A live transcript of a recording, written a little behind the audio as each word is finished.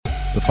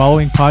The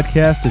following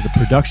podcast is a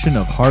production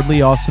of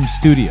Hardly Awesome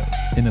Studios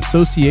in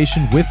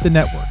association with the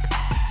network.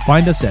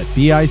 Find us at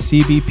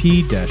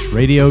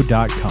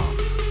bicbp-radio.com.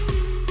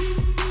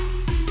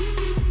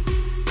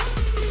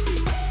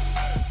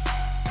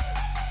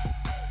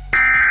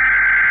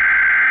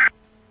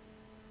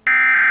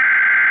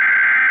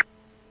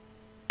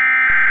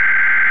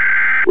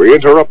 We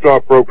interrupt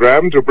our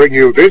program to bring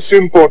you this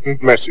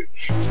important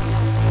message.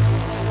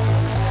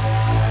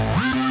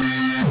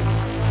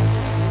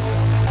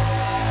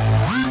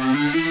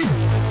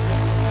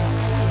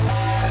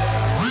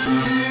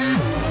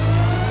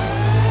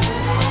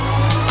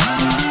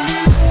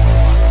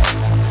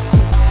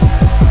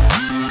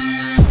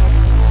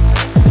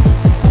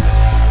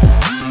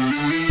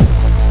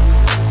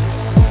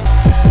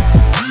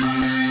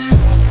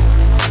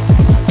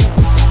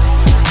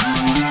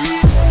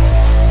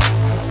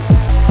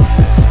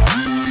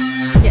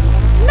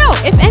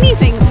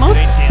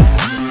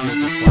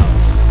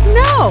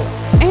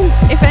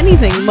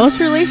 Most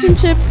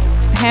relationships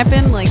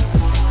happen like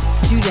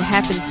due to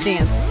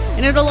happenstance,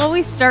 and it'll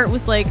always start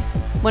with like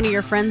one of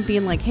your friends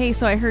being like, "Hey,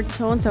 so I heard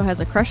so and so has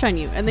a crush on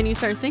you," and then you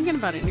start thinking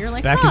about it, and you're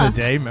like, Back in the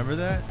day, remember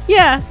that?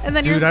 Yeah, and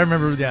then I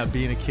remember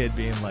being a kid,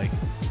 being like,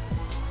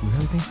 "You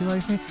really think she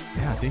likes me?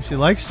 Yeah, I think she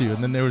likes you."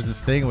 And then there was this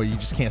thing where you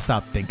just can't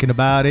stop thinking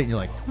about it, and you're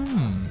like,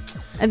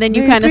 and then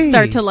you kind of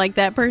start to like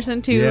that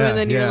person too, and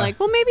then you're like,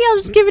 "Well, maybe I'll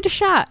just give it a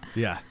shot."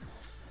 Yeah,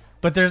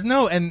 but there's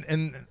no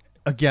and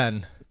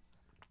again.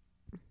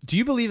 Do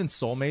you believe in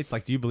soulmates?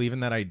 Like, do you believe in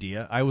that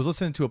idea? I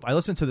listened to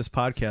this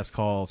podcast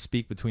called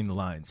Speak Between the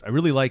Lines. I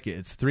really like it.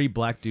 It's 3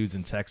 black dudes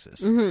in Texas.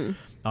 Mm-hmm.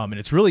 And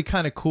it's really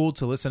kind of cool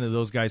to listen to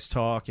those guys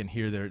talk and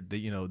hear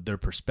their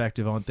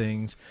perspective on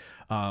things.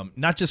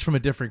 Not just from a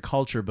different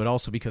culture, but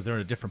also because they're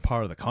in a different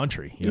part of the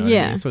country. You know what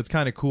I mean? So it's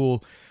kind of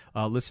cool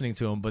listening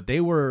to them. But they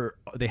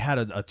had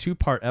a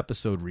 2-part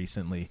episode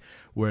recently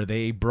where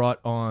they brought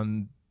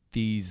on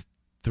these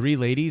 3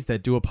 ladies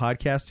that do a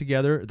podcast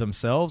together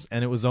themselves,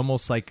 and it was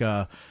almost like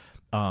a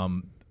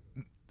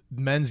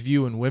men's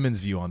view and women's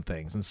view on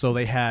things. And so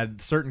they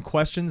had certain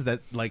questions that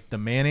like the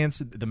men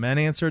answered,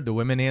 the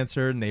women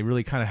answered, and they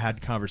really kind of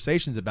had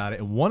conversations about it.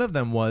 And one of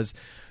them was,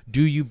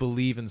 do you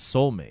believe in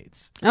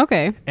soulmates?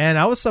 Okay. And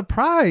I was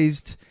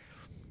surprised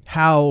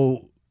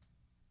how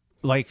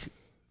like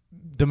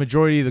the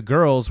majority of the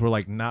girls were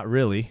like, not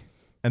really.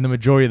 And the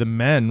majority of the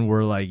men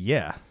were like,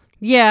 yeah.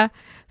 Yeah.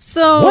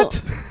 So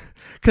what?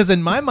 Because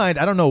in my mind,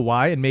 I don't know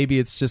why, and maybe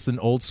it's just an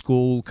old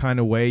school kind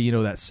of way,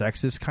 that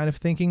sexist kind of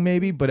thinking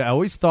maybe, but I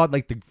always thought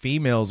like the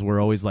females were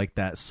always like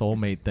that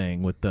soulmate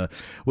thing with the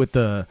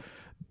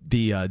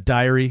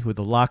diary with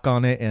the lock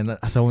on it and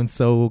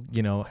so-and-so,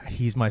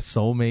 he's my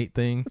soulmate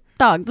thing.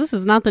 Dog, this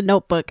is not the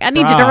Notebook. I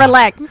need you to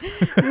relax.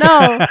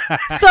 No.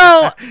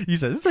 So you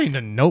said this ain't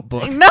a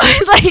Notebook. No,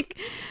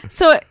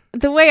 so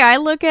the way I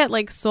look at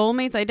like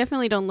soulmates, I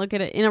definitely don't look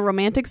at it in a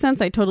romantic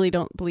sense. I totally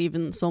don't believe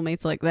in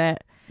soulmates like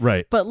that.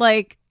 Right. But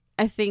like,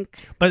 I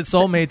think. But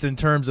soulmates in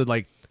terms of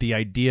like the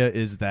idea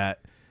is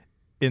that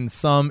in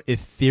some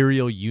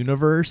ethereal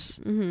universe,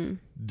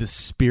 the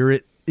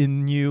spirit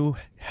in you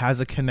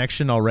has a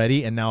connection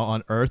already. And now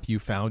on Earth, you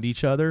found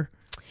each other.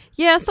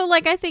 Yeah. So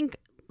like, I think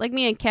like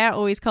me and Kat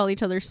always call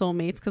each other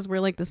soulmates because we're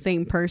like the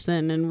same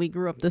person and we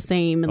grew up the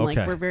same and like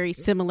we're very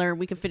similar.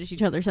 We can finish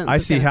each other's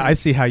sentences. I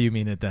see how you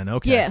mean it then.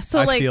 Okay. Yeah.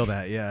 So I feel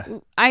that. Yeah.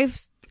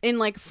 In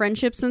like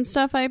friendships and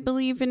stuff, I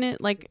believe in it.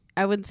 Like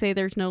I would say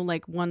there's no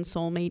like one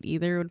soulmate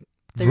either.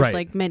 There's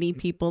like many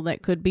people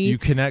that could be. You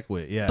connect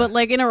with, yeah. But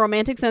like in a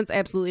romantic sense,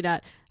 absolutely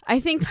not. I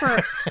think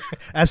for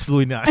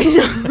absolutely not.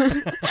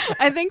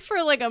 I think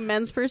for like a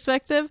men's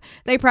perspective,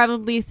 they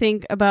probably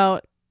think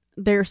about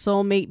their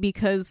soulmate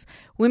because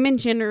women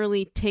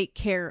generally take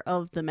care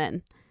of the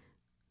men.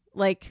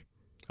 Like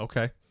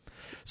okay.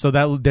 So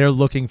that they're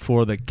looking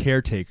for the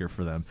caretaker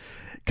for them.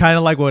 Kind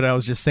of like what I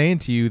was just saying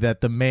to you,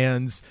 that the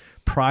man's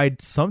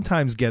pride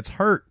sometimes gets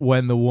hurt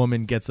when the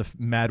woman gets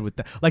mad with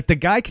that. Like the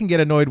guy can get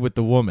annoyed with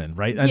the woman,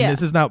 right? And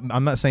this is not,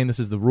 I'm not saying this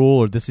is the rule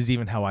or this is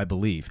even how I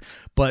believe,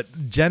 but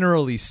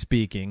generally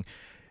speaking,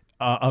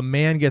 a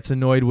man gets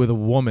annoyed with a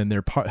woman,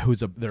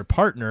 who's their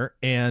partner,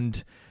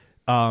 and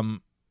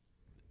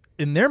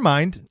in their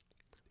mind,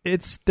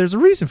 there's a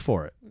reason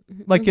for it.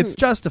 Like it's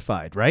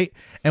justified, right?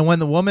 And when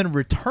the woman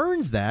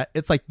returns that,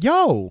 it's like,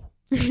 yo,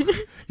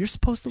 you're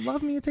supposed to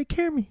love me and take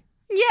care of me.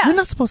 Yeah. You're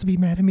not supposed to be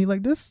mad at me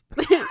like this.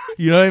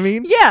 You know what I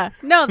mean? Yeah.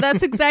 No,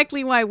 that's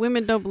exactly why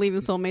women don't believe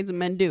in soulmates and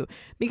men do.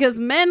 Because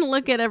men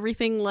look at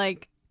everything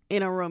like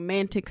in a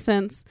romantic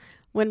sense,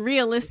 when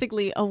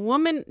realistically a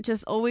woman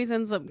just always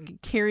ends up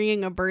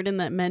carrying a burden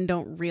that men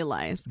don't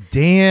realize.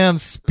 Damn,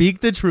 speak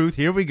the truth.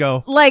 Here we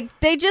go. Like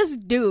they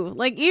just do.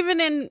 Like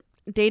even in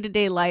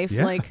day-to-day life,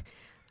 like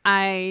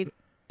I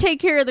take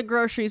care of the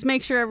groceries,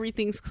 make sure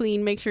everything's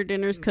clean, make sure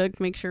dinner's cooked,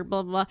 make sure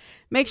blah, blah, blah,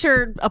 make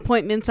sure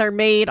appointments are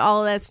made,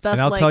 all of that stuff.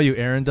 And I'll tell you,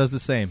 Aaron does the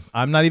same.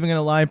 I'm not even going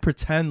to lie and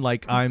pretend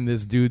like I'm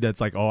this dude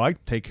that's like, oh, I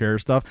take care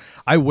of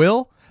stuff.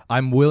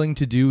 I'm willing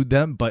to do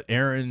them, but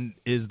Aaron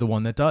is the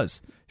one that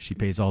does. She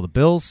pays all the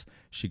bills.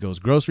 She goes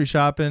grocery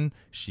shopping.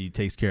 She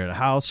takes care of the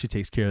house. She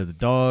takes care of the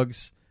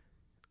dogs.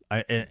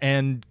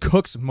 And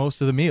cooks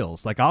most of the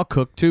meals. Like, I'll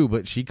cook too,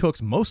 but she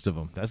cooks most of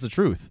them. That's the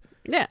truth.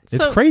 Yeah.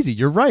 It's crazy.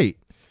 You're right.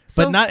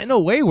 So, but not in a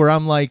way where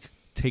I'm like,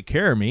 take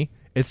care of me.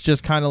 It's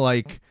just kind of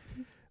like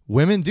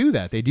women do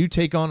that. They do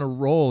take on a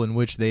role in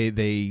which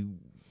they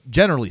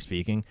generally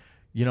speaking,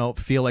 you know,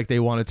 feel like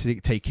they want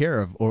to take care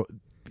of or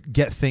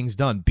get things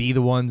done. Be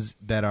the ones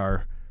that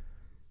are,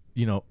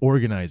 you know,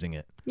 organizing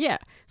it. Yeah.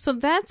 So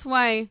that's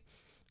why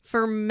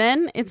for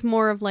men, it's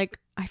more of like,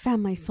 I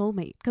found my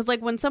soulmate. Because,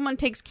 like, when someone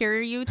takes care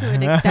of you to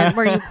an extent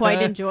where you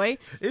quite enjoy,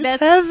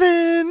 that's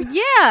heaven.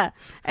 Yeah.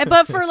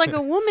 But for, like,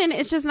 a woman,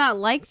 it's just not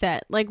like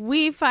that. Like,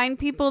 we find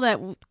people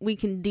that we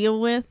can deal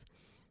with.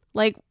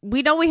 Like,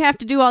 we know we have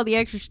to do all the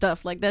extra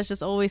stuff. Like, that's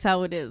just always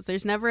how it is.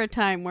 There's never a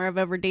time where I've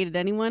ever dated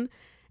anyone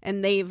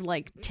and they've,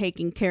 like,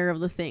 taken care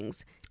of the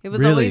things. It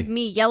was always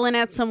me yelling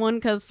at someone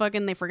because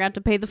fucking they forgot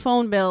to pay the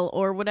phone bill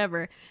or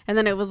whatever. And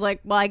then it was like,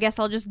 well, I guess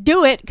I'll just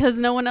do it because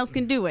no one else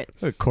can do it.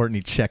 Courtney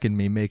checking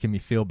me, making me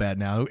feel bad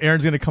now.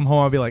 Aaron's going to come home.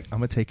 I'll be like, I'm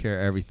going to take care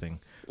of everything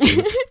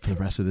for the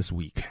rest of this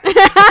week.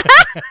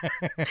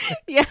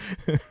 Yeah.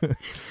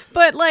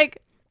 But,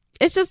 like,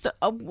 it's just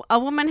a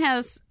woman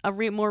has a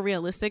more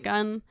realistic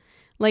on,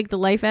 like, the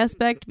life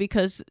aspect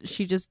because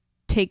she just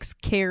takes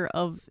care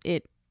of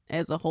it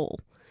as a whole.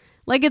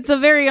 Like, it's a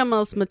very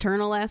almost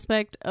maternal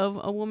aspect of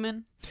a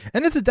woman.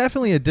 And it's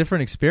definitely a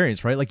different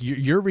experience, right? Like,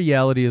 your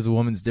reality as a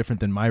woman is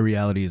different than my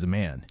reality as a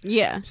man.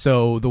 Yeah.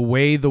 So the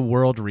way the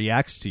world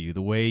reacts to you,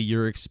 the way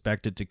you're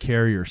expected to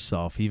carry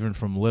yourself, even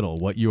from little,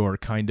 what you're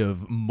kind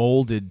of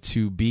molded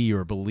to be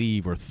or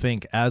believe or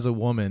think as a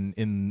woman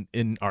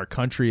in our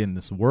country, in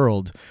this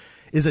world,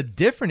 is a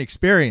different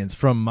experience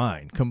from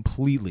mine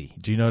completely.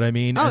 Do you know what I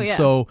mean? Oh, and yeah.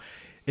 so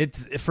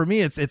for me,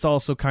 it's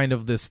also kind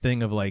of this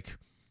thing of like,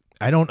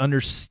 I don't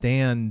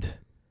understand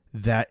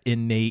that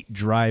innate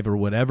drive or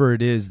whatever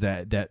it is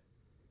that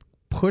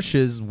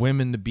pushes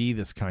women to be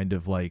this kind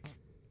of like,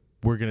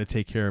 we're going to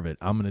take care of it.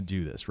 I'm going to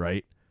do this,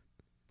 right?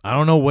 I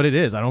don't know what it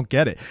is. I don't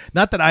get it.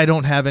 Not that I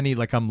don't have any,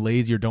 like, I'm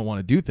lazy or don't want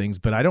to do things,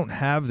 but I don't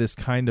have this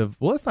kind of,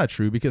 well, it's not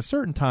true because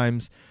certain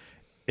times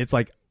it's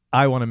like,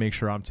 I want to make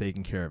sure I'm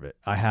taking care of it.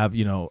 I have,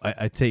 you know,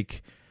 I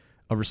take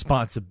a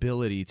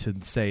responsibility to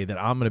say that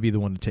I'm going to be the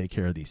one to take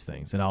care of these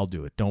things and I'll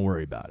do it. Don't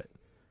worry about it.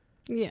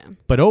 Yeah.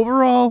 But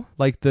overall,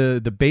 like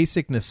the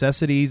basic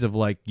necessities of,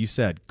 like you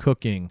said,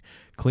 cooking,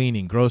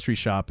 cleaning, grocery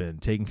shopping,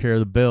 taking care of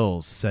the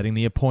bills, setting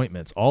the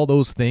appointments, all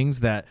those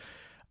things that,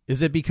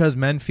 is it because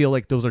men feel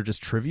like those are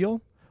just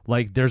trivial?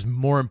 Like there's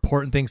more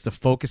important things to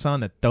focus on,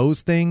 that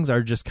those things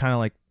are just kind of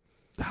like,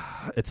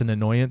 it's an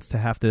annoyance to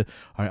have to,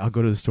 all right, I'll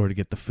go to the store to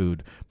get the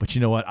food. But you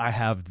know what? I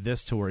have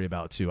this to worry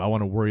about too. I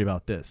want to worry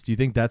about this. Do you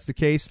think that's the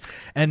case?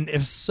 And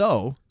if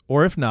so,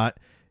 or if not,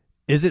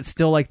 is it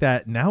still like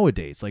that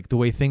nowadays, like the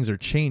way things are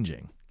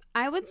changing?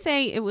 I would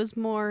say it was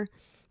more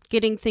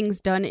getting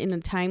things done in a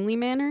timely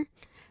manner.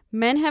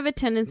 Men have a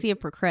tendency of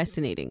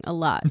procrastinating a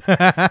lot.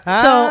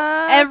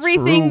 So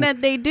everything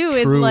that they do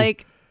is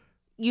like,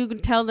 you can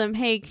tell them,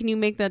 hey, can you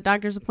make the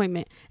doctor's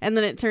appointment? And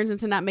then it turns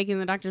into not making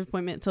the doctor's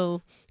appointment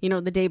until, you know,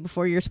 the day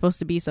before you're supposed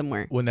to be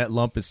somewhere. When that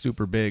lump is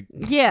super big.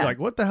 Yeah. You're like,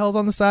 what the hell's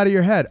on the side of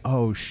your head?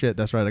 Oh, shit.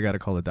 That's right. I got to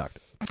call the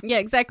doctor. Yeah,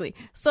 exactly.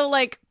 So,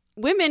 like,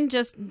 women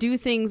just do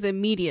things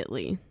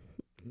immediately,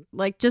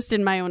 like, just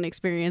in my own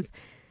experience.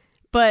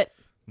 But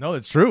no,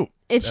 it's true.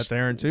 That's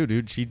Erin too,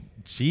 dude.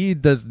 She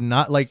does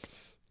not, like,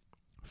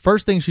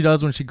 first thing she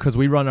does because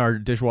we run our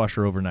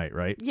dishwasher overnight,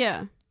 right?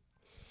 Yeah.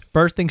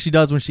 First thing she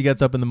does when she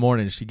gets up in the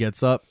morning, she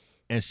gets up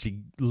and she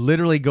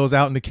literally goes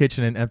out in the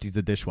kitchen and empties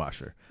the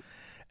dishwasher.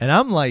 And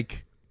I'm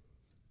like,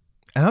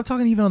 and I'm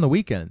talking even on the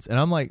weekends, and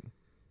I'm like,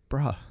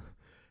 bruh,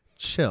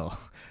 chill.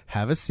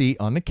 Have a seat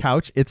on the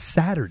couch. It's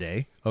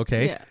Saturday,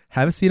 okay? Yeah.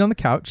 Have a seat on the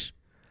couch.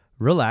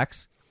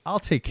 Relax. I'll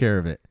take care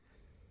of it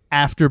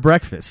after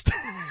breakfast.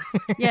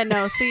 Yeah,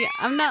 no, see,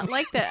 I'm not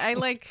like that.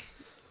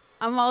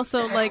 I'm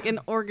also like an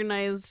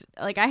organized,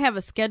 like I have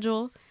a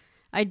schedule.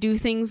 I do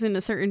things in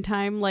a certain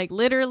time. Like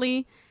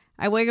literally,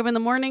 I wake up in the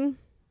morning,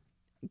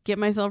 get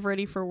myself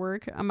ready for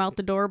work. I'm out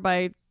the door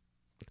by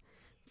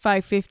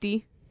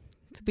 5:50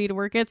 to be to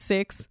work at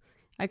 6.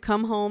 I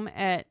come home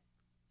at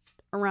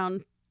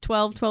around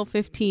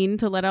 12:15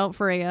 to let out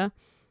Freya.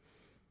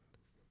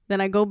 Then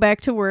I go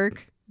back to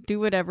work, do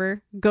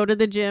whatever, go to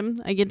the gym.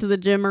 I get to the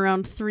gym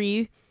around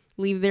 3,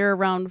 leave there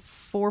around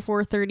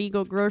 4:30,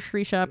 go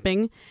grocery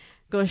shopping,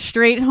 go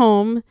straight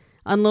home,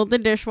 unload the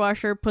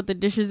dishwasher, put the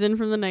dishes in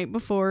from the night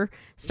before,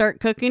 start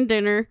cooking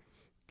dinner,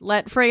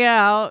 let Freya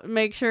out,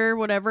 make sure,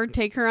 whatever,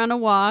 take her on a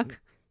walk.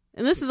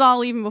 And this is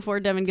all even before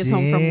Devin gets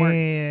home from work.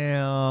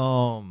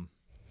 Damn.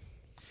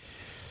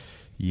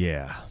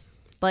 Yeah.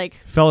 Like,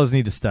 fellas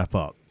need to step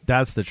up.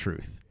 That's the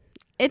truth.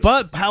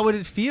 But how would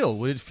it feel?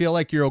 Would it feel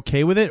like you're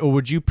okay with it? Or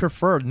would you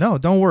prefer, no,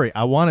 don't worry,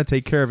 I want to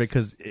take care of it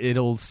because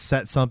it'll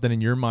set something in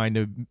your mind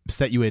to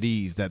set you at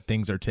ease that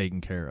things are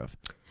taken care of?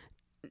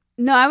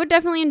 No, I would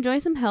definitely enjoy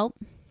some help.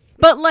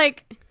 But,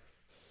 like,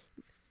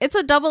 it's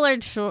a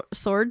double-edged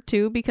sword,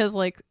 too, because,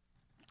 like,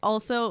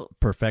 also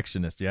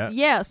Perfectionist, yeah.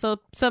 yeah, so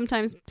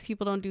sometimes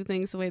people don't do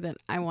things the way that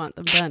I want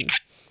them done.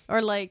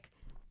 Or like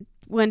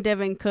when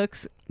Devin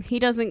cooks, he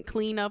doesn't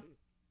clean up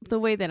the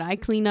way that I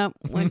clean up.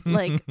 When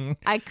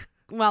like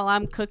while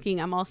I'm cooking,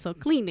 I'm also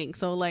cleaning.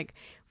 So like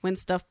when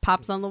stuff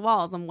pops on the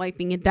walls, I'm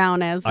wiping it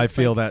down as I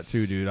feel that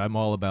too, dude. I'm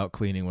all about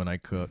cleaning when I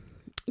cook.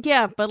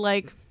 Yeah, but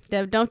like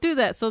Dev, don't do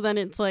that. So then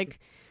it's like,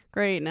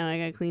 great, now I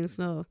gotta clean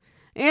stove.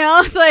 You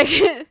know, it's like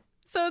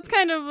so it's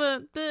kind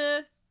of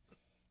the.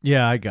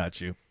 Yeah, I got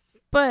you.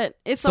 But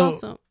it's So-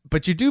 also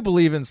But you do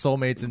believe in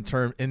soulmates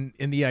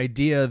in the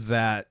idea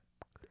that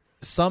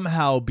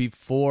somehow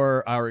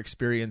before our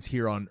experience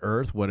here on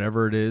Earth,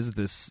 whatever it is,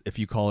 this, if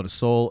you call it a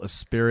soul, a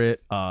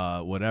spirit,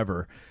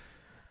 whatever,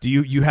 do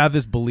you have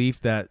this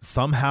belief that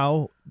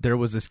somehow there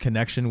was this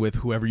connection with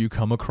whoever you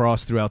come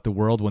across throughout the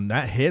world? When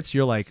that hits,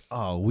 you're like,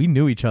 oh, we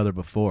knew each other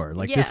before.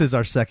 Like this Yeah. is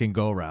our second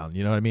go round.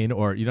 You know what I mean?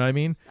 Or you know what I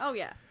mean? oh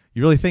yeah.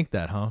 You really think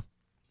that, huh?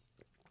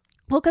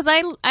 Well, because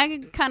I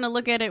kind of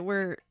look at it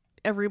where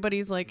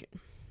everybody's like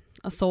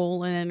a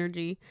soul and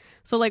energy.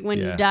 So like when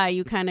Yeah. you die,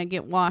 you kind of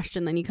get washed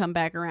and then you come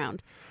back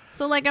around.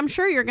 So like I'm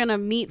sure you're gonna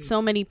meet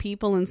so many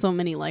people in so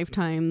many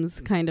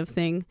lifetimes, kind of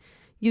thing.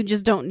 You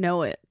just don't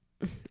know it,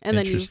 and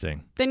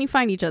Interesting. then you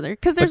find each other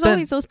because there's then-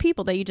 always those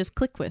people that you just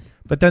click with.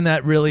 But then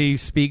that really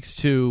speaks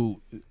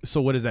to,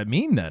 so what does that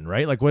mean then,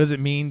 right? Like, what does it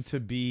mean to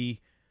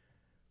be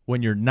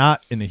when you're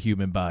not in a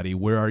human body?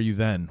 Where are you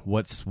then?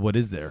 What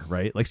is there,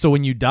 right? Like, so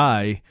when you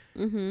die,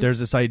 there's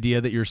this idea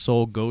that your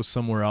soul goes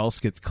somewhere else,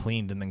 gets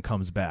cleaned, and then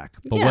comes back.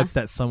 But Yeah. what's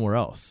that somewhere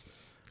else?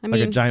 I Like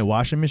mean, a giant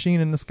washing machine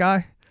in the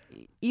sky?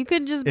 you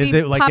could just Is be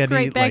it like popped any,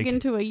 right back like-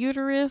 into a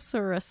uterus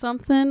or a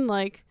something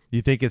like.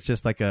 You think it's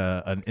just like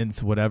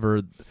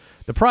whatever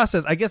the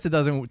process? I guess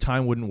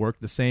time wouldn't work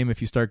the same if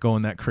you start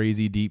going that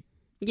crazy deep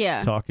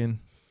Yeah, talking.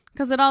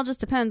 because it all just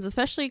depends,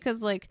 especially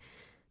because like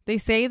they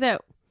say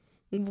that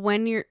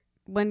when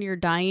you're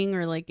dying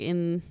or like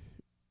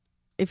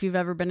if you've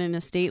ever been in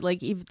a state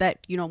like if that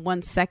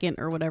 1 second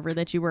or whatever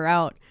that you were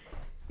out,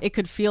 it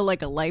could feel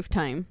like a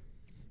lifetime.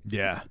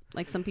 Yeah.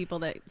 Like some people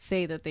that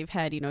say that they've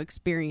had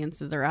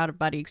experiences or out of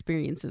body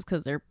experiences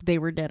because they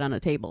were dead on a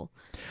table.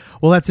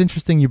 Well, that's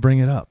interesting you bring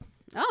it up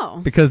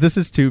Oh, because this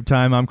is Tube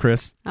Time. I'm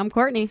Chris. I'm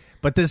Courtney.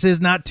 But this is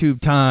not Tube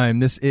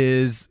Time.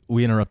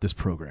 We interrupt this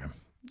program.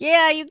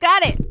 Yeah, you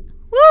got it.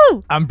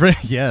 Woo!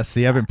 Yeah,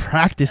 see, I've been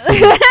practicing.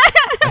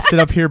 I sit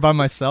up here by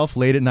myself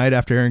late at night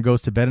after Aaron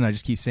goes to bed, and I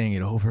just keep saying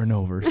it over and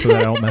over so that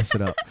I don't mess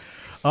it up.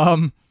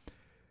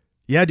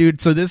 Yeah,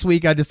 dude. So this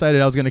week I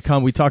decided I was going to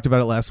come. We talked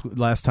about it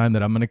last time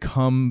that I'm going to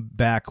come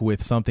back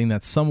with something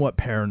that's somewhat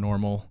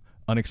paranormal,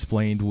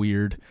 unexplained,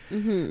 weird.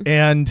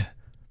 And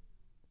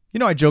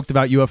I joked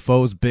about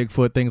UFOs,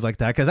 Bigfoot, things like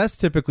that, because that's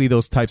typically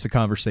those types of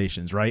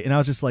conversations, right? And I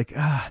was just like,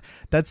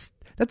 that's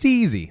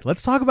easy.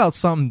 Let's talk about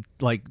something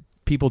like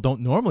people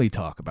don't normally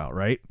talk about,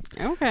 right?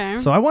 Okay.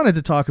 So I wanted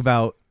to talk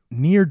about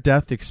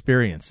near-death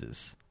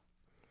experiences.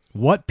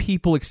 What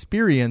people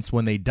experience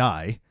when they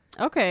die,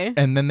 Okay.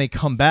 and then they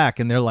come back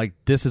and they're like,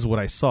 this is what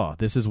I saw.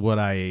 This is what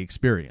I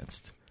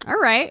experienced. All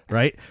right.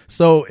 Right?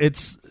 So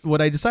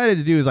what I decided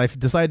to do is I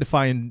decided to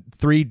find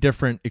 3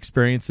 different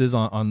experiences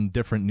on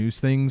different news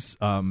things.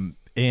 And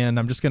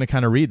I'm just going to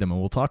kind of read them and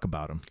we'll talk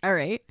about them. All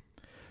right.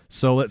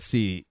 So let's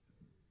see.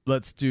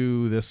 Let's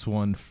do this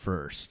one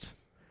first.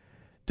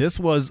 This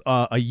was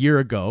a year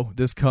ago.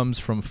 This comes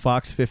from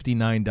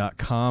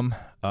Fox59.com,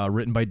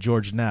 written by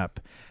George Knapp.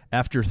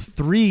 After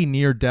 3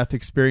 near-death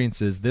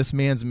experiences, this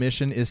man's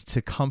mission is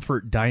to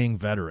comfort dying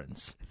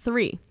veterans.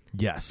 3.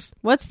 Yes.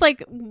 What's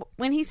like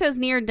when he says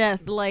near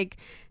death? Like,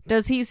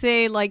 does he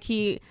say like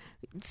he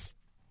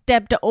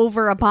stepped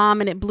over a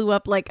bomb and it blew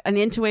up like an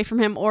inch away from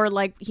him, or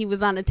like he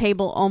was on a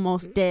table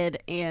almost dead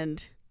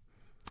and?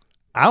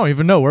 I don't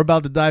even know. We're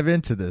about to dive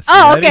into this.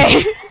 Oh, You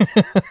ready?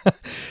 okay.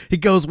 He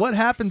goes, what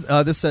happens?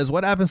 This says,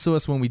 what happens to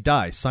us when we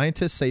die?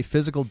 Scientists say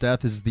physical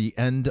death is the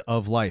end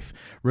of life.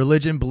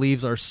 Religion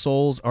believes our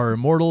souls are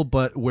immortal,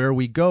 but where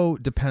we go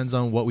depends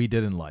on what we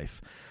did in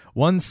life.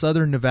 One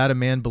Southern Nevada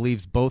man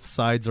believes both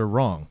sides are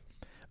wrong.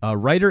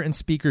 Writer and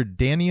speaker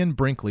Danian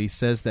Brinkley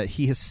says that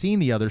he has seen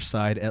the other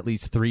side at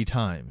least 3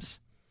 times.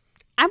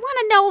 I want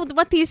to know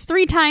what these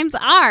 3 times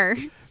are.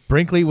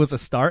 Brinkley was a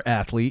star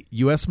athlete,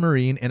 U.S.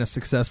 Marine, and a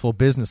successful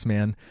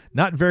businessman,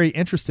 not very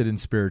interested in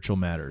spiritual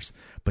matters.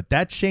 But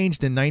that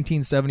changed in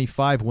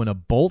 1975 when a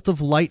bolt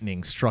of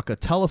lightning struck a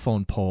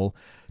telephone pole,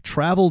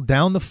 traveled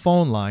down the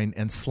phone line,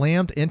 and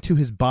slammed into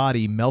his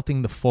body,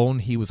 melting the phone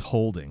he was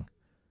holding.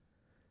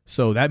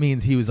 So that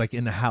means he was like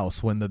in the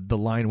house when the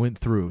line went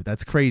through.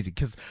 That's crazy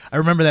because I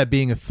remember that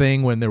being a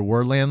thing when there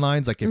were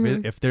landlines. Like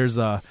if there's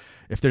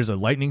a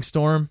lightning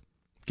storm,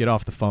 get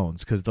off the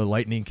phones because the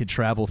lightning can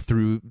travel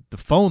through the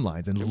phone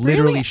lines and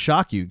literally Really?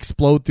 shock you,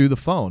 explode through the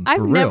phone. I've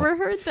for real. never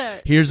heard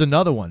that. Here's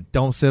another one.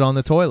 Don't sit on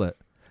the toilet.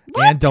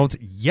 What? And don't.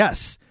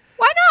 Yes.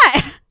 Why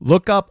not?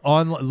 Look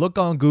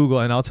on Google,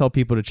 and I'll tell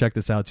people to check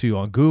this out too.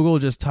 On Google,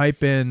 just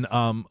type in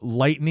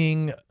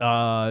lightning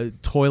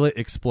toilet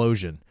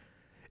explosion.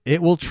 It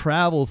will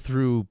travel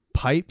through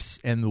pipes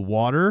and the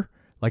water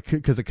like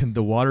because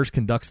the water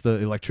conducts the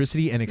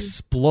electricity and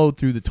explode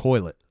through the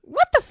toilet.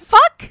 What the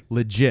fuck?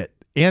 Legit.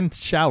 And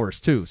showers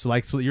too. So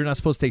you're not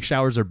supposed to take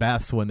showers or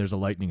baths when there's a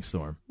lightning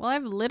storm. Well,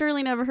 I've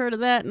literally never heard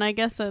of that, and I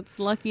guess that's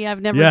lucky I've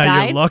never Yeah,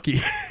 died. you're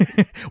lucky.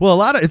 Well, a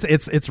lot of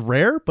it's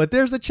rare, but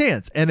there's a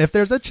chance. And if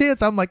there's a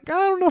chance, I'm like,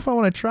 I don't know if I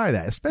want to try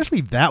that,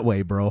 especially that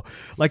way, bro.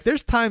 Like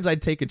there's times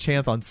I'd take a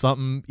chance on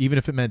something, even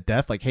if it meant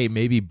death. Like, hey,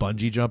 maybe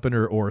bungee jumping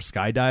or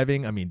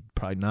skydiving. I mean,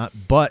 probably not,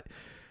 but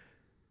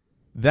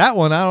that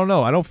one, I don't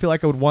know. I don't feel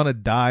like I would want to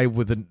die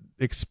with an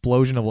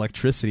explosion of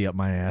electricity up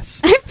my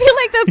ass. I feel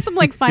like that's some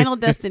like Final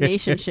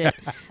Destination shit.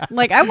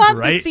 Like I want to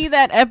Right? see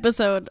that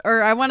episode,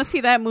 or I want to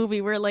see that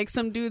movie where like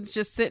some dude's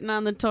just sitting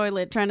on the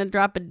toilet trying to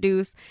drop a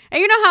deuce,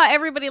 and you know how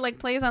everybody like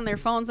plays on their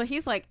phone, so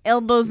he's like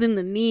elbows in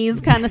the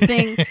knees kind of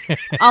thing,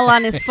 all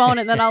on his phone,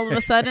 and then all of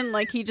a sudden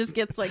like he just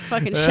gets like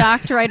fucking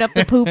shocked right up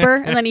the pooper,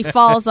 and then he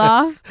falls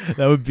off.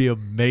 That would be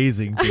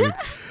amazing, dude.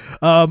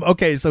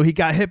 Okay, so he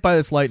got hit by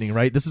this lightning,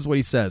 right? This is what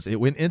he says. It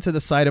went into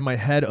the side of my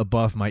head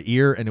above my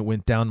ear, and it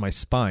went down my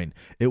spine.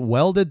 It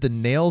welded the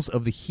nails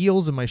of the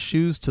heels of my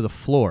shoes to the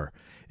floor.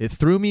 It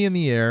threw me in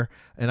the air,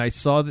 and I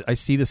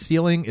see the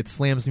ceiling. It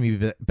slams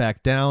me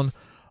back down.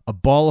 A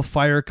ball of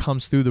fire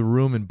comes through the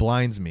room and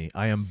blinds me.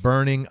 I am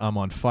burning, I'm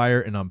on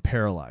fire, and I'm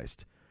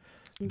paralyzed.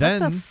 What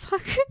the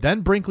fuck?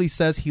 Then Brinkley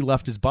says he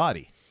left his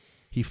body.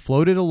 He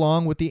floated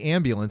along with the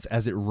ambulance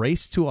as it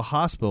raced to a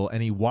hospital,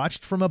 and he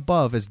watched from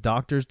above as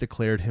doctors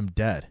declared him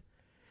dead.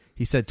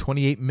 He said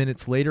 28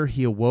 minutes later,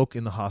 he awoke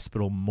in the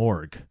hospital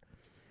morgue.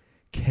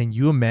 Can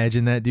you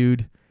imagine that,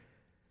 dude?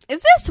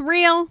 Is this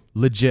real?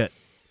 Legit.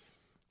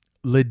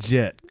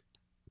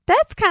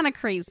 That's kind of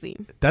crazy.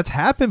 That's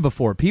happened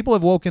before. People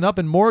have woken up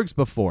in morgues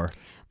before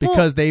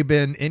because they've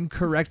been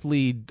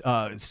incorrectly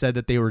said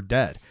that they were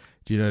dead.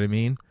 Do you know what I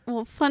mean?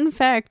 Well, fun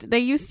fact, they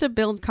used to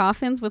build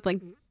coffins with like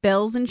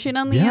bells and shit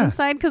on the Yeah.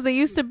 inside because they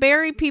used to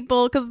bury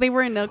people because they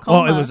were in a coma.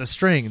 Oh, it was a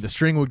string. The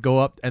string would go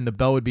up and the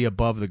bell would be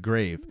above the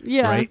grave.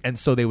 Yeah. Right? And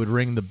so they would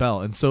ring the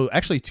bell. And so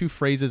actually two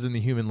phrases in the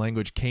human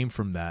language came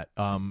from that.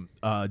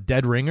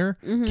 Dead ringer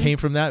came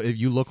from that. If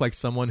you look like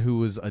someone who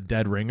was a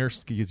dead ringer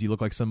because you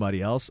look like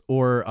somebody else,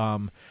 or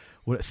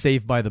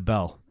saved by the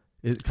bell.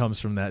 It comes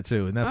from that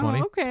too. Isn't that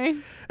funny? Okay.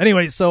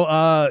 Anyway,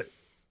 so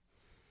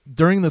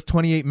during those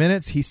 28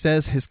 minutes, he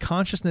says his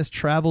consciousness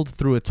traveled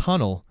through a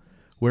tunnel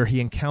where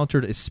he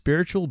encountered a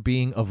spiritual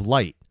being of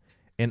light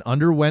and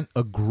underwent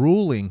a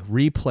grueling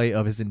replay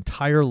of his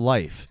entire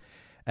life,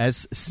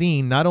 as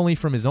seen not only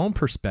from his own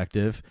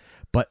perspective,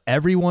 but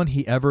everyone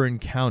he ever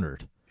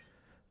encountered.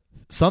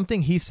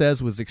 Something he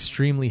says was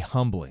extremely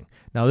humbling.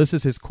 Now, this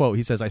is his quote.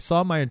 He says, I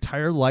saw my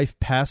entire life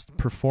past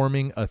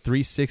performing a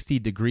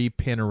 360-degree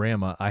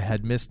panorama. I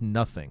had missed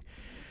nothing.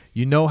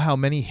 You know how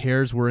many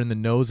hairs were in the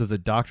nose of the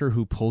doctor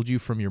who pulled you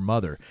from your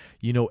mother.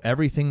 You know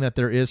everything that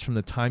there is from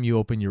the time you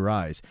open your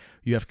eyes.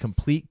 You have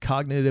complete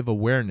cognitive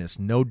awareness,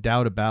 no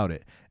doubt about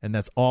it, and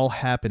that's all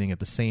happening at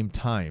the same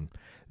time.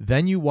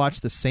 Then you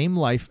watch the same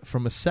life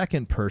from a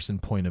second person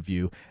point of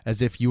view,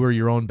 as if you were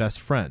your own best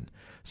friend.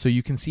 So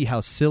you can see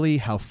how silly,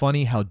 how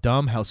funny, how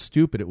dumb, how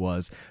stupid it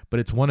was, but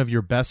it's one of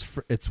your best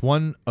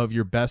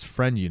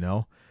friend, you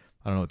know.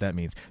 I don't know what that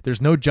means. There's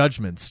no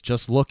judgments,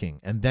 just looking.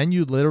 And then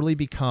you literally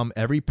become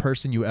every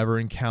person you ever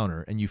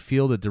encounter, and you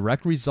feel the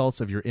direct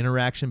results of your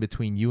interaction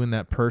between you and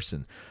that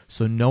person.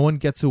 So no one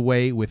gets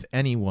away with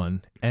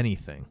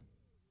anything.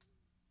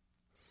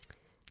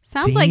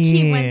 Sounds like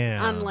he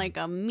went on like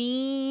a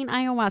mean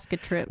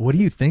ayahuasca trip. What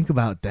do you think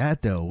about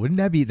that, though? Wouldn't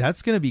that be,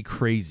 that's going to be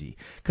crazy.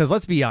 Because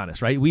let's be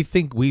honest, right? We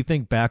think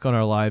back on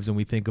our lives and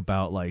we think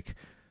about like,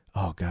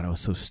 oh God, I was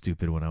so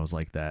stupid when I was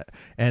like that.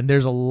 And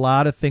there's a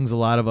lot of things a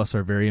lot of us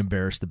are very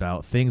embarrassed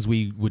about, things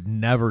we would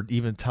never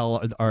even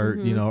tell our,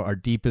 you know, our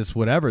deepest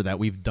whatever that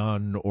we've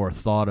done or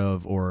thought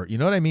of, or, you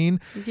know what I mean?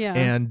 Yeah.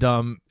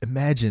 And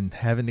imagine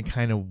having to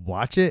kind of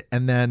watch it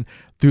and then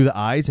through the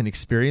eyes and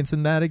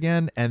experiencing that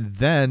again, and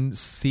then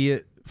see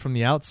it from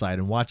the outside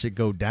and watch it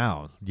go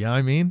down. You know what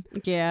I mean?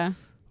 Yeah.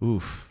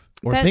 Oof.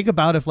 Or think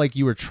about if like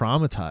you were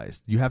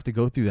traumatized, you have to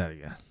go through that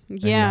again. Yeah.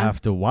 And you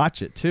have to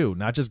watch it too,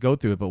 not just go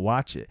through it, but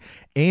watch it.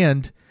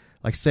 And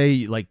like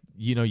say like,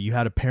 you know, you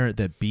had a parent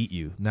that beat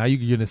you. Now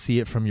you're going to see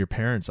it from your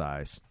parents'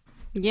 eyes.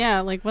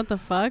 Yeah. Like what the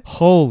fuck?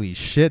 Holy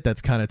shit.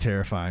 That's kind of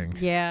terrifying.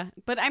 Yeah.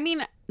 But I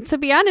mean, to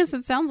be honest,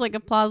 it sounds like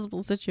a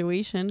plausible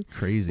situation.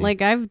 Crazy.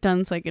 Like I've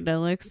done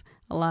psychedelics,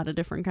 a lot of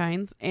different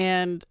kinds.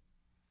 And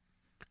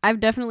I've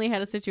definitely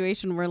had a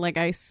situation where like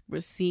I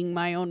was seeing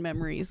my own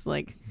memories,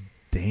 like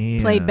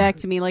Damn. played back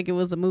to me like it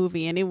was a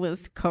movie, and it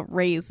was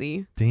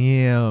crazy.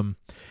 Damn.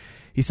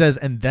 He says,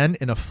 and then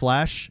in a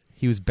flash,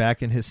 he was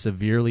back in his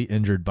severely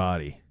injured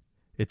body.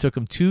 It took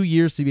him 2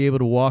 years to be able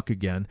to walk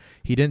again.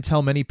 He didn't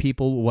tell many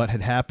people what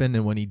had happened,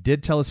 and when he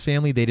did tell his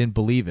family, they didn't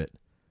believe it.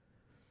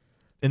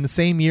 In the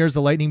same year as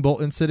the lightning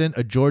bolt incident,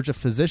 a Georgia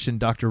physician,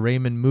 Dr.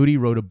 Raymond Moody,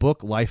 wrote a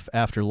book, Life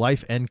After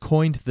Life, and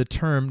coined the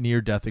term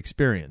near-death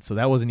experience. So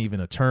that wasn't even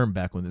a term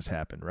back when this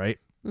happened, right?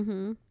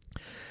 Mm-hmm.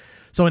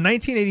 So in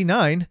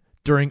 1989,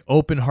 during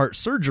open heart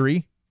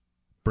surgery,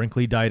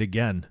 Brinkley died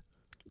again.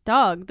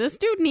 dog, this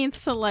dude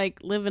needs to like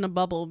live in a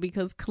bubble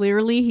because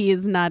clearly he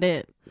is not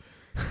it.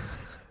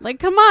 Like,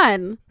 come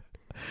on.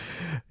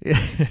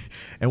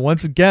 And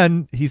once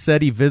again, he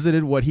said he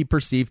visited what he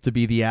perceived to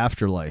be the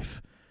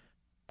afterlife.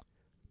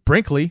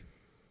 Brinkley,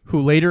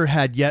 who later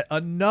had yet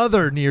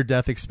another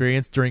near-death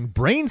experience during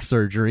brain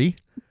surgery.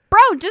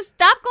 Bro, just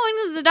stop going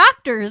to the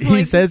doctors.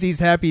 He says he's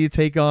happy to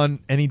take on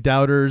any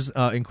doubters,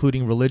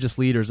 including religious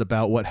leaders,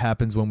 about what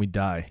happens when we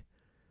die.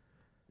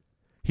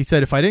 He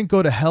said, if I didn't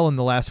go to hell in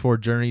the last 4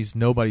 journeys,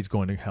 nobody's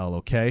going to hell,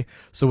 okay?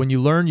 So when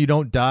you learn you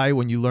don't die,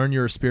 when you learn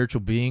you're a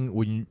spiritual being,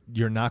 when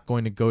you're not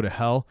going to go to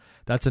hell,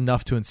 that's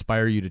enough to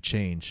inspire you to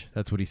change.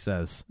 That's what he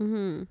says.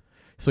 Mm-hmm.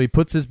 So he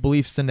puts his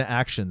beliefs into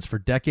actions. For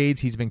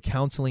decades, he's been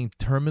counseling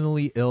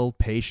terminally ill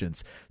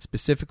patients.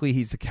 Specifically,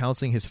 he's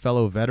counseling his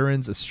fellow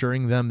veterans,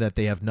 assuring them that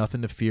they have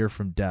nothing to fear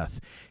from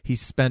death.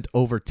 He's spent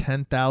over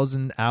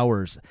 10,000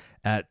 hours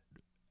at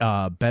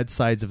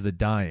bedsides of the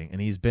dying, and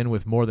he's been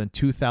with more than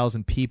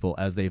 2,000 people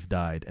as they've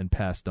died and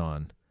passed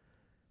on.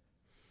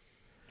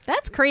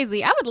 That's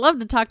crazy. I would love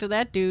to talk to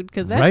that dude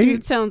because that Right?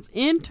 dude sounds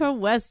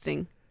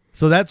interesting.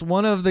 So that's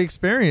one of the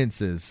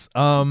experiences.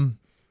 That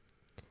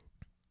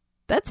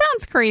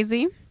sounds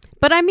crazy.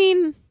 But I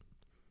mean,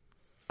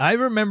 I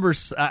remember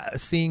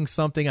seeing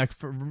something,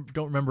 don't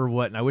remember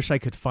what, and I wish I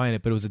could find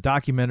it, but it was a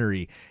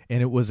documentary,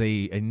 and it was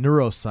a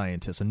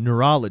neuroscientist, a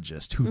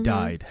neurologist who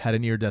died, had a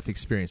near-death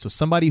experience. So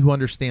somebody who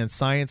understands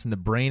science and the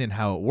brain and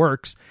how it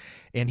works,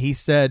 and he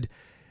said,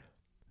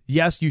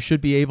 yes, you should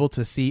be able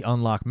to see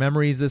unlock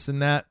memories, this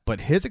and that,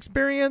 but his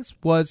experience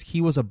was he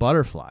was a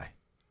butterfly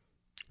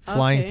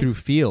flying through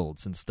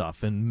fields and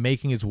stuff and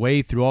making his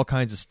way through all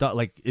kinds of stuff.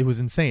 Like, it was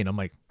insane. I'm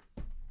like,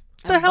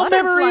 what the hell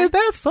memory is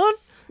that, son?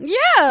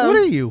 yeah. What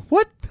are you?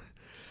 What?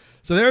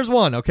 So there's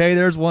one, okay?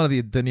 There's one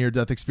of the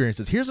near-death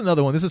experiences. Here's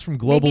another one. This is from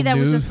Global Maybe that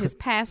News. was just his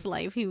past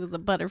life. He was a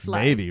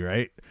butterfly. Maybe,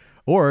 right?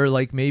 Or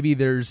like maybe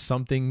there's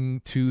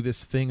something to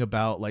this thing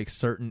about like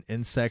certain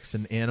insects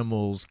and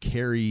animals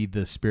carry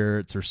the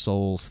spirits or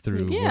souls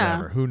through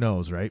whatever. Who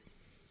knows, right?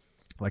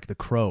 Like the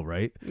crow,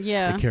 right?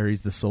 Yeah. It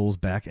carries the souls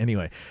back.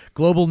 Anyway,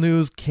 Global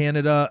News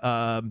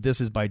Canada.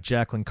 This is by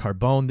Jacqueline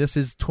Carbone. This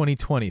is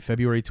 2020,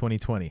 February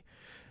 2020.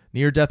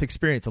 Near-death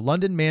experience. A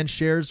London man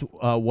shares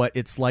what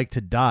it's like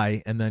to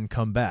die and then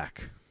come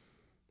back.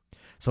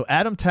 So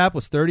Adam Tapp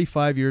was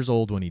 35 years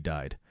old when he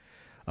died.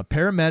 A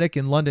paramedic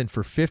in London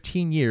for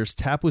 15 years,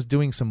 Tapp was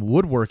doing some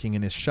woodworking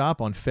in his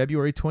shop on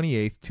February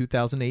 28,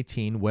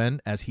 2018,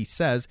 when, as he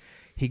says,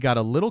 he got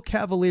a little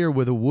cavalier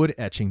with a wood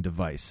etching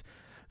device.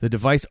 The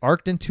device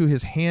arced into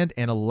his hand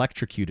and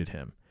electrocuted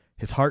him.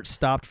 His heart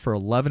stopped for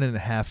 11 and a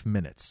half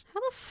minutes. How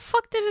the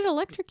fuck did it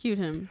electrocute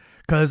him?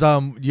 Because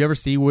you ever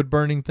see wood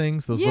burning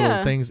things? Those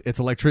little things? It's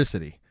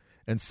electricity.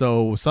 And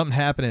so something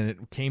happened and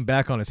it came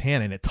back on his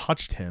hand and it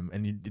touched him.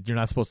 And you're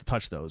not supposed to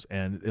touch those.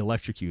 And it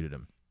electrocuted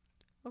him.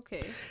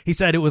 Okay. He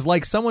said, it was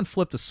like someone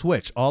flipped a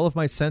switch. All of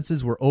my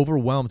senses were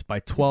overwhelmed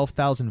by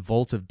 12,000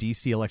 volts of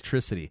DC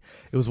electricity.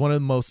 It was one of the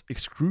most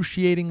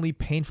excruciatingly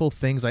painful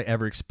things I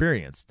ever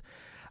experienced.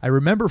 I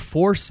remember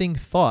forcing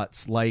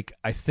thoughts like,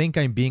 I think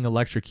I'm being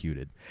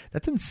electrocuted.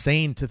 That's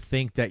insane to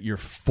think that you're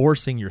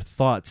forcing your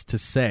thoughts to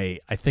say,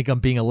 I think I'm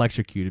being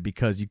electrocuted,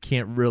 because you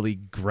can't really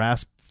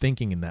grasp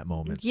thinking in that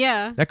moment.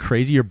 Yeah. Isn't that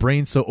crazy? Your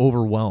brain's so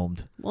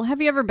overwhelmed. Well,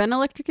 have you ever been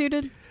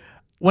electrocuted?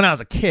 When I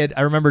was a kid,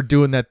 I remember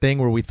doing that thing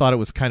where we thought it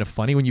was kind of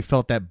funny when you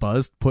felt that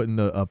buzz putting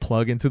a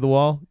plug into the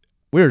wall.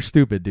 We were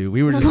stupid, dude.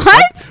 We were just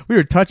What? We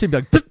were touching, be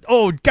like, psst,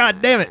 oh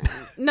god damn it!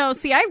 No,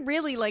 see, I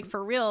really like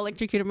for real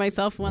electrocuted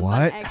myself once on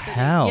What? accident.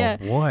 How? Yeah.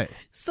 What?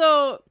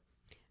 So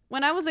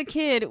when I was a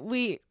kid,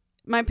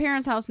 my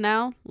parents' house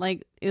now,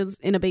 like, it was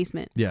in a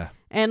basement. Yeah.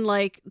 And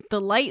like the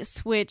light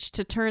switch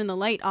to turn the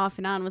light off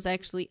and on was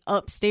actually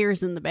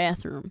upstairs in the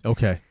bathroom.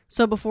 Okay.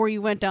 So before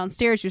you went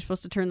downstairs, you're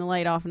supposed to turn the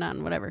light off and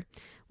on, whatever.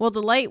 Well,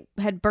 the light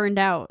had burned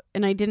out,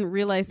 and I didn't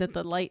realize that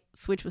the light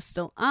switch was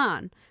still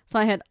on. So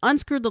I had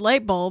unscrewed the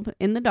light bulb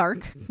in the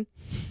dark,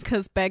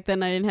 because back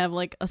then I didn't have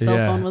like a cell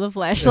phone with a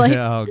flashlight.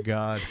 Oh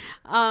god.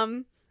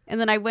 And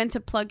then I went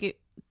to plug it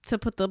to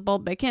put the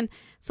bulb back in.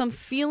 So I'm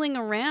feeling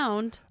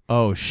around.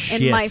 Oh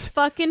shit. And my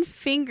fucking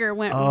finger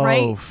went oh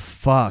right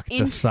fuck.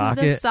 into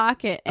the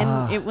socket,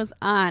 and it was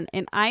on.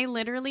 And I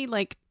literally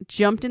like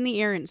jumped in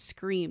the air and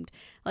screamed.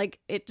 Like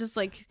it just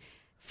like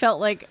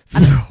felt like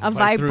a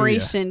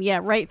vibration.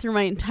 Yeah, right through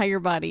my entire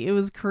body. It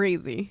was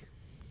crazy.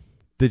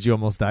 Did you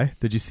almost die?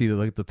 Did you see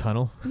the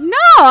tunnel? No,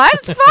 I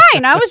was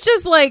fine. I was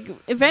just like,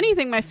 if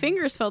anything, my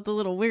fingers felt a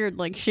little weird,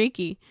 like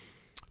shaky.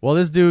 Well,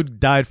 this dude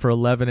died for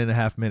 11 and a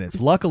half minutes.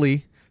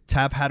 Luckily,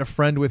 Tapp had a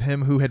friend with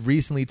him who had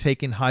recently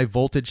taken high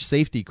voltage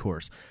safety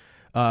course.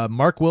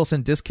 Mark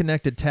Wilson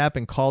disconnected Tapp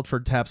and called for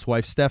Tapp's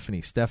wife,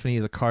 Stephanie. Stephanie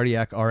is a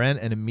cardiac RN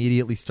and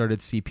immediately started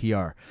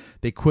CPR.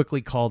 They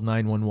quickly called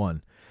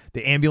 911.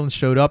 The ambulance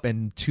showed up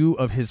and 2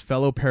 of his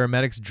fellow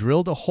paramedics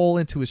drilled a hole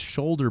into his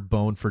shoulder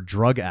bone for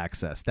drug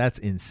access. That's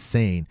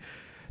insane.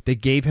 They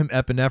gave him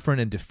epinephrine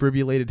and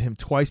defibrillated him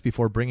twice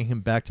before bringing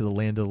him back to the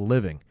land of the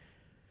living.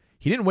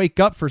 He didn't wake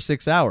up for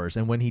 6 hours,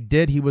 and when he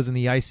did, he was in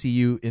the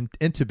ICU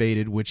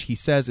intubated, which he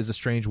says is a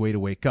strange way to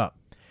wake up.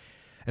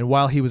 And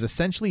while he was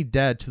essentially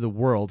dead to the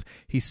world,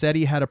 he said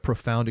he had a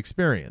profound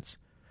experience.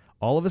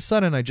 All of a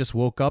sudden, I just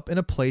woke up in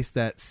a place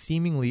that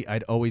seemingly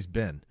I'd always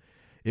been.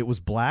 It was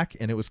black,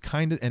 and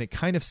it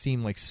kind of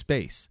seemed like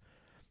space.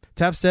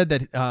 Tapp said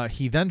that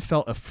he then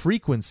felt a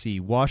frequency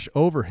wash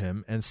over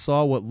him and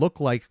saw what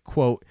looked like,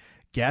 quote,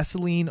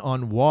 gasoline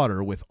on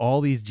water with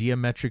all these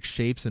geometric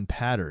shapes and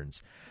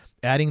patterns,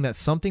 adding that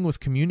something was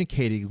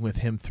communicating with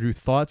him through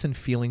thoughts and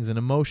feelings and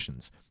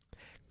emotions.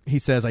 He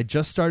says, I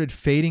just started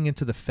fading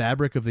into the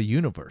fabric of the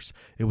universe.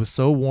 It was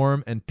so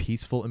warm and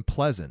peaceful and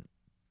pleasant.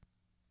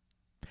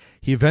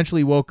 He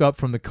eventually woke up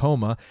from the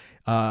coma.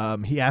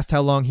 He asked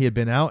how long he had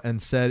been out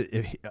and said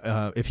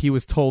if he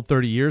was told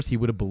 30 years, he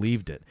would have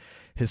believed it.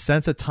 His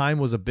sense of time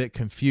was a bit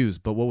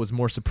confused, but what was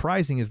more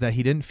surprising is that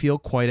he didn't feel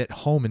quite at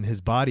home in his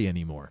body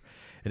anymore.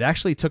 It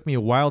actually took me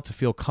a while to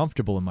feel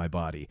comfortable in my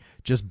body,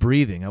 just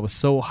breathing. I was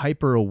so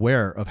hyper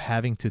aware of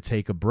having to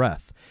take a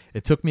breath.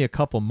 It took me a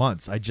couple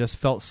months. I just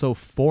felt so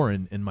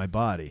foreign in my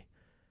body.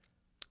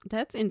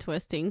 That's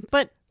interesting.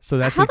 But so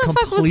that's how a the fuck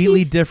was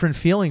completely different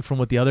feeling from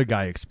what the other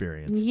guy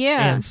experienced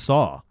and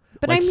saw.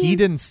 But like, I mean, he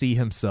didn't see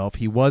himself.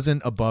 He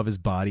wasn't above his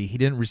body. He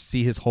didn't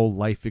see his whole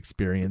life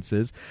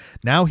experiences.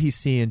 Now he's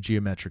seeing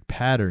geometric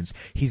patterns.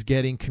 He's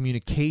getting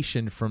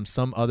communication from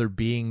some other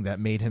being that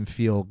made him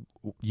feel,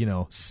 you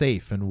know,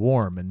 safe and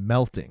warm and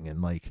melting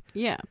and like.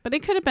 Yeah, but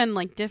it could have been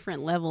like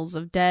different levels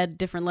of dead,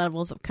 different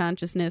levels of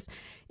consciousness.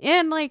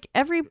 And like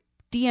every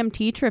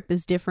DMT trip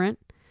is different.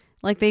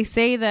 Like they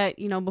say that,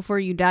 you know, before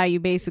you die, you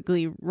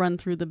basically run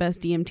through the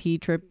best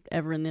DMT trip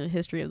ever in the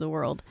history of the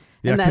world.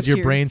 Yeah, because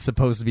your brain's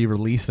supposed to be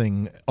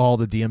releasing all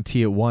the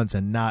DMT at once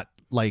and not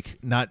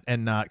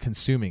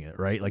consuming it,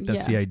 right? Like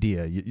that's the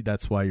idea.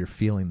 That's why you're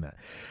feeling that.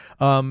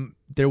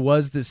 There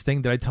was this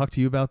thing that I talked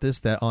to you about this,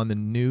 that on the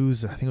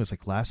news, I think it was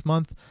like last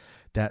month,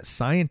 that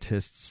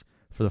scientists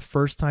for the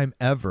first time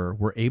ever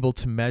were able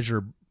to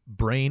measure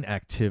brain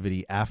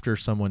activity after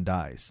someone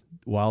dies,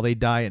 while they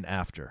die and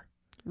after.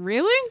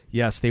 Really?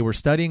 Yes, they were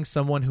studying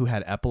someone who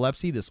had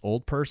epilepsy, this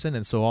old person,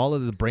 and so all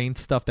of the brain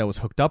stuff that was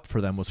hooked up for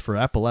them was for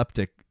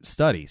epileptic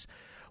studies.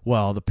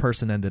 Well, the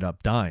person ended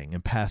up dying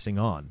and passing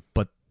on,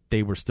 but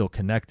they were still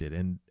connected,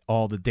 and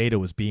all the data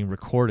was being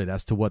recorded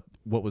as to what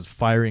was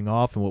firing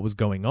off and what was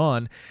going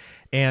on.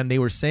 And they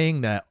were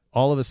saying that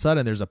all of a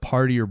sudden there's a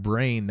part of your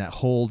brain that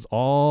holds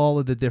all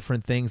of the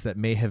different things that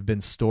may have been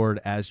stored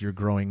as you're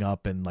growing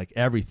up, and like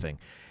everything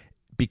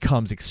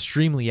becomes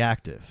extremely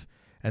active.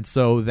 And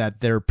so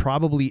that there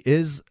probably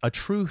is a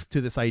truth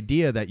to this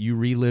idea that you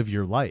relive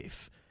your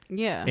life.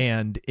 Yeah.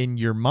 And in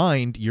your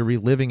mind, you're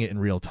reliving it in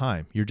real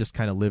time. You're just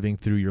kind of living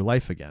through your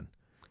life again.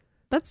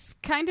 That's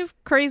kind of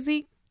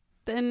crazy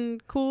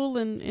and cool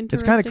and interesting.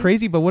 It's kind of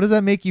crazy, but what does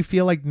that make you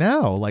feel like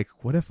now? Like,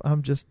 what if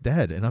I'm just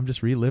dead and I'm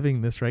just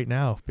reliving this right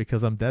now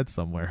because I'm dead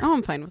somewhere? Oh,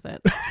 I'm fine with that.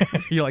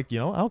 You're like, you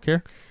know, I don't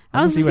care.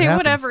 I was going to say,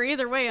 whatever.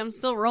 Either way, I'm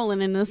still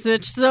rolling in this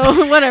bitch,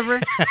 so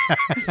whatever.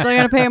 Still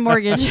got to pay a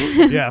mortgage.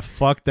 Yeah,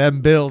 fuck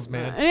them bills,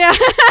 man. Yeah.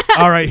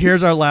 All right,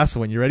 here's our last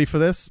one. You ready for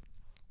this?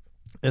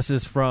 This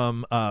is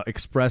from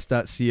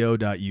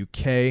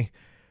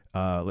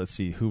express.co.uk. Let's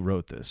see, who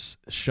wrote this?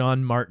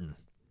 Sean Martin.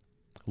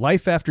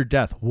 Life after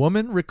death.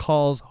 Woman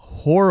recalls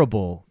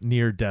horrible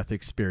near-death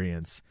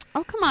experience.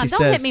 Oh, come on. She Don't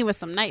says, hit me with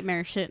some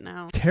nightmare shit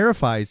now.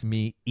 Terrifies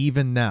me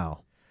even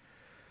now.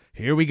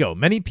 Here we go.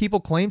 Many people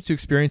claim to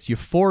experience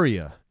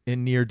euphoria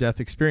in near-death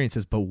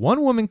experiences, but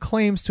one woman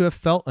claims to have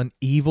felt an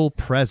evil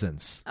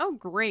presence. Oh,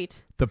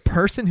 great. The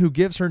person, who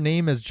gives her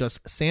name as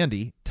just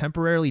Sandy,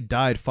 temporarily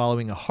died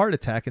following a heart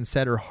attack and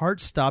said her heart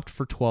stopped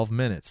for 12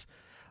 minutes.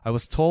 I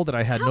was told that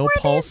I had no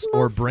pulse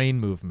or brain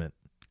movement.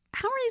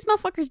 How are these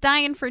motherfuckers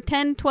dying for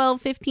 10,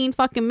 12, 15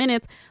 fucking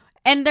minutes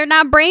and they're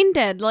not brain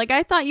dead? Like,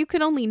 I thought you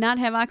could only not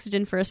have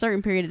oxygen for a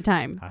certain period of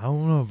time. I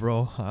don't know,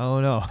 bro. I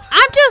don't know.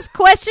 I'm just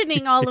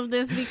questioning all of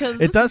this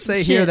because it does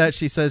say here that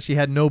she says she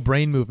had no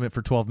brain movement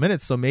for 12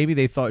 minutes, so maybe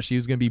they thought she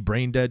was going to be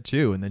brain dead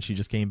too, and then she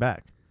just came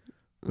back,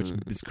 which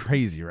is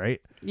crazy,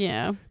 right?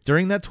 Yeah.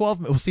 During that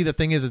 12, well, see, the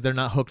thing is they're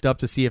not hooked up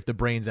to see if the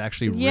brain's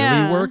actually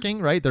really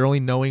working, right? They're only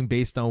knowing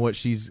based on what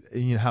she's,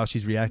 you know, how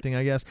she's reacting,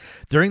 I guess.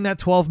 During that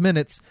 12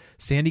 minutes,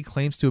 Sandy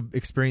claims to have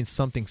experienced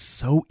something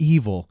so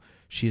evil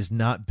she has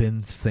not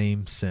been the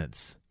same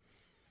since.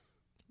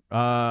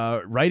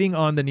 Writing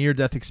on the Near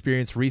Death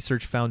Experience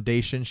Research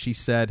Foundation, she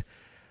said,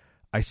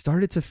 I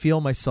started to feel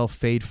myself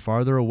fade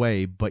farther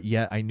away, but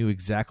yet I knew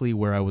exactly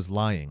where I was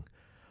lying.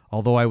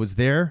 Although I was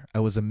there, I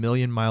was a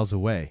million miles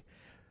away.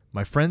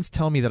 My friends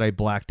tell me that I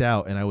blacked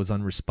out and I was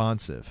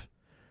unresponsive.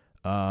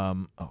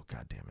 Oh,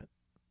 God damn it.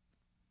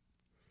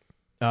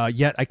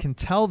 Yet I can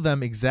tell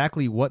them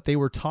exactly what they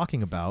were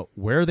talking about,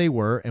 where they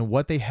were, and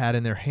what they had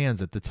in their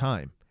hands at the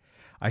time.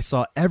 I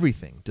saw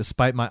everything,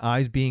 despite my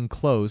eyes being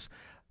closed.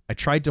 I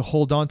tried to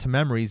hold on to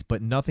memories,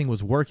 but nothing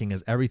was working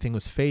as everything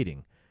was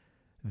fading.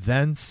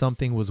 Then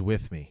something was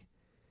with me.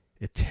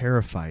 It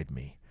terrified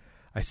me.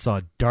 I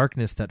saw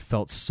darkness that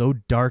felt so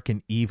dark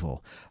and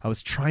evil. I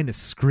was trying to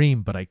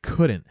scream, but I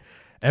couldn't.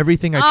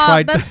 Everything I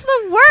tried that's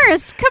the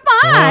worst. Come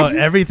on.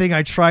 everything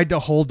I tried to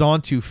hold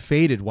on to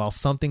faded while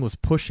something was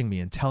pushing me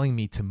and telling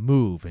me to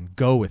move and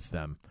go with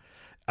them.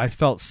 I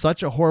felt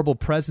such a horrible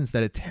presence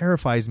that it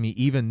terrifies me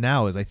even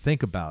now as I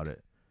think about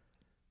it.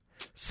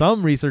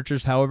 Some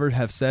researchers, however,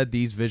 have said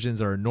these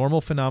visions are a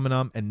normal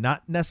phenomenon and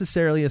not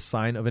necessarily a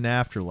sign of an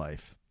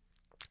afterlife.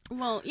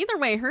 Well, either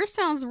way, hers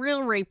sounds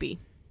real rapey.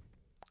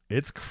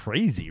 It's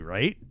crazy,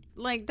 right?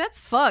 Like, that's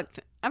fucked.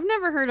 I've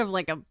never heard of,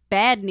 like, a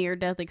bad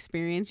near-death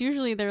experience.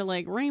 Usually they're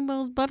like,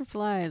 rainbows,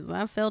 butterflies.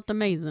 I felt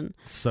amazing.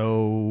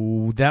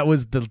 So that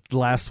was the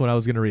last one I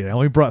was going to read. I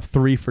only brought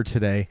 3 for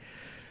today.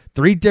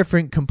 3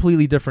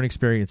 completely different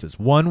experiences.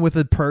 One with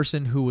a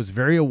person who was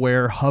very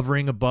aware,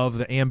 hovering above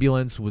the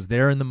ambulance, was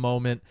there in the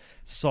moment,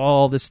 saw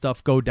all this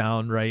stuff go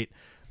down, right?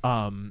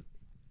 And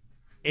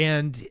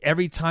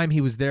every time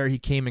he was there, he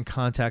came in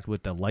contact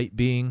with the light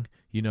being.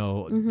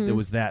 There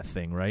was that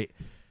thing, right?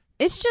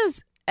 It's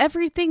just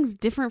everything's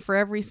different for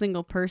every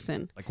single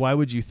person. Like, why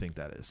would you think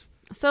that is?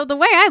 So the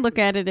way I look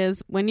at it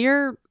is when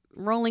you're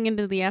rolling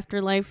into the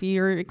afterlife,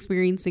 you're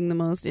experiencing the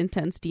most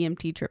intense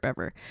DMT trip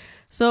ever.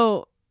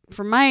 So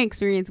from my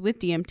experience with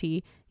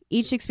DMT,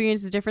 each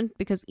experience is different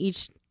because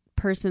each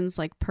person's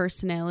like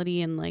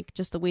personality and like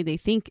just the way they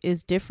think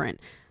is different.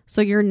 So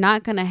you're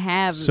not going to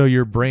have... So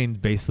your brain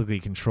basically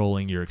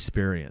controlling your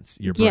experience,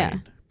 your brain. Yeah.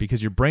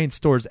 Because your brain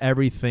stores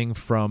everything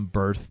from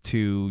birth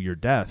to your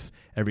death,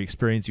 every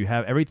experience you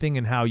have, everything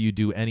and how you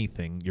do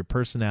anything, your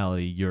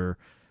personality,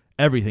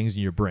 everything's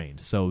in your brain.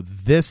 So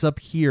this up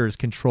here is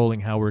controlling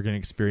how we're going to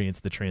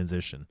experience the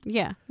transition.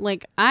 Yeah.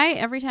 Like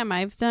every time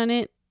I've done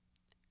it,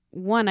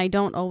 I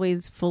don't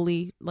always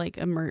fully like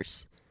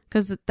immerse.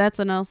 Because that's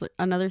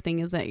another thing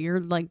is that your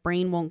like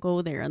brain won't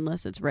go there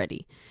unless it's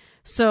ready.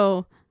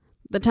 So...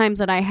 the times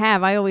that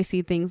I always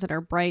see things that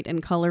are bright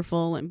and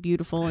colorful and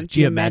beautiful and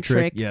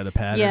geometric. Yeah, the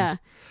patterns. Yeah.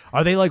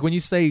 Are they like, when you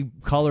say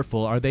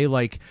colorful, are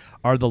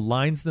the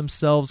lines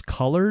themselves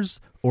colors,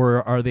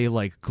 or are they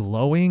like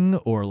glowing,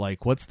 or like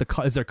is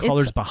there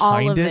colors It's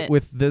behind it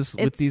with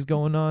It's these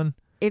going on?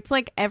 It's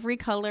like every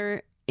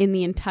color in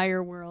the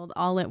entire world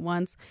all at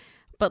once.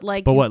 But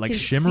what, like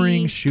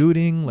shimmering,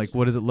 shooting? Like,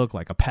 what does it look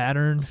like? A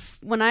pattern?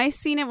 When I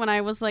seen it, when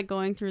I was like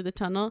going through the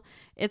tunnel,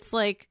 it's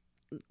like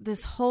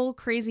this whole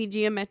crazy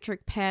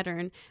geometric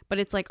pattern, but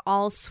it's like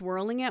all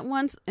swirling at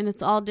once, and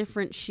it's all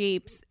different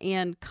shapes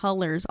and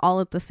colors all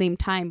at the same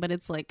time, but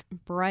it's like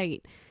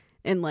bright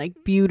and like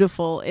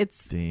beautiful.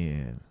 It's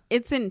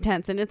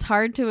intense, and it's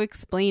hard to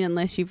explain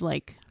unless you've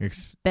like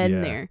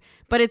been there.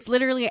 But it's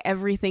literally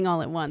everything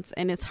all at once,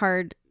 and it's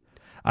hard.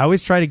 I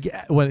always try to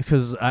get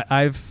because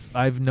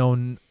I've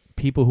known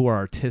people who are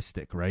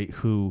artistic, right,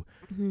 who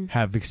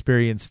have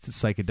experienced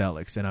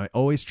psychedelics, and I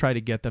always try to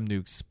get them to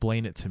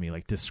explain it to me,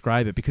 like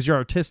describe it, because you're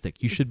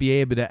artistic. You should be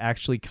able to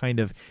actually kind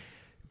of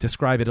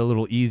describe it a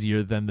little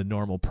easier than the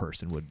normal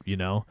person would,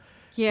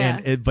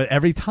 Yeah. But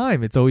every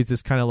time it's always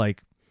this kind of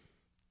like,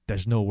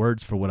 there's no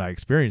words for what I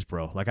experienced,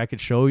 bro. Like I could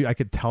show you, I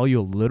could tell you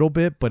a little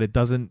bit, but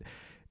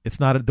it's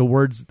not, the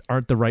words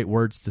aren't the right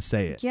words to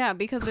say it. Yeah,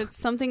 because it's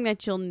something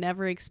that you'll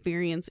never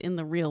experience in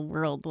the real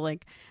world.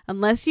 Like,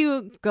 unless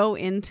you go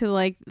into,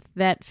 like,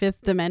 that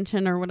 5th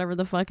dimension or whatever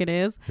the fuck it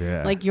is,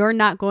 like, you're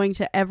not going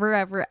to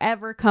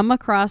ever come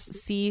across,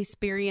 see,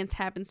 experience,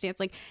 happenstance.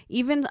 Like,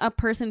 even a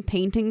person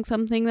painting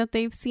something that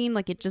they've seen,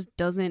 like, it just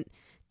doesn't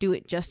do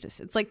it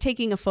justice. It's like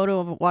taking a photo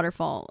of a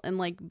waterfall and,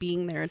 like,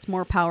 being there. It's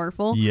more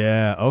powerful.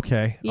 Yeah,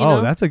 okay. You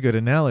know? That's a good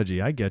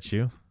analogy. I get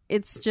you.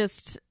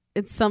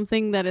 It's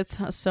something that it's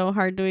so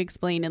hard to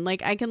explain, and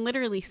like I can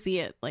literally see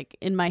it like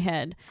in my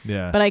head,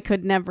 but I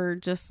could never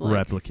just like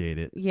replicate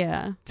it.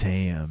 Yeah.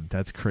 Damn,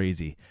 that's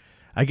crazy.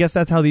 I guess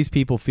that's how these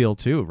people feel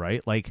too,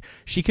 right? Like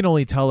she can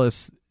only tell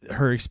us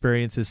her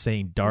experiences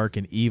saying dark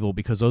and evil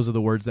because those are the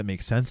words that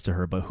make sense to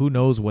her, but who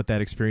knows what that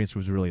experience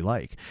was really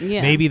like.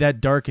 Yeah. Maybe that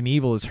dark and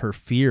evil is her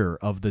fear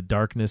of the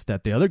darkness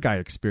that the other guy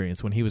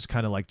experienced when he was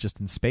kind of like just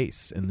in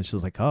space, and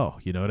she's like, oh,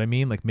 you know what I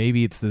mean? Like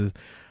maybe it's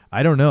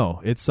I don't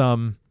know. It's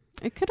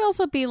It could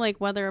also be like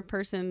whether a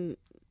person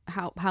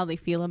how they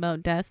feel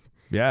about death.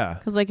 Yeah.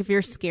 Because like if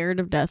you're scared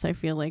of death, I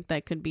feel like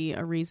that could be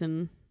a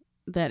reason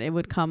that it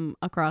would come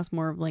across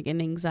more of like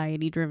an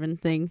anxiety-driven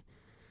thing.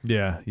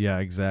 Yeah,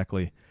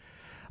 exactly.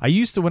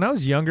 When I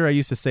was younger, I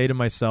used to say to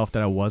myself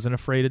that I wasn't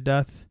afraid of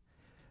death.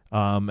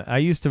 I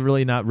used to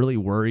really not really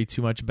worry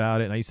too much about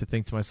it, and I used to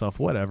think to myself,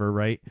 whatever,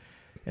 right?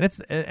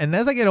 And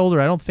as I get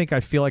older, I don't think I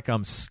feel like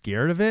I'm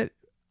scared of it.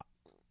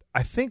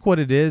 I think what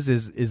it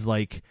is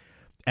like,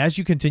 as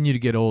you continue to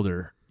get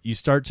older, you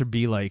start to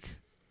be like,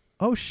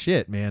 oh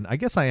shit, man, I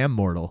guess I am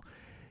mortal.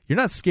 You're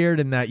not scared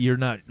in that you're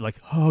not like,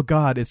 oh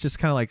God. It's just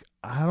kind of like,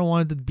 I don't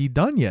want it to be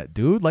done yet,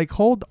 dude. Like,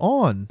 hold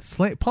on.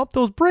 Pump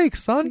those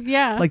brakes, son.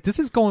 Yeah. Like, this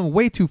is going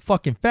way too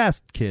fucking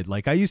fast, kid.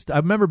 Like, I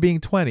remember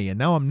being 20 and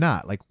now I'm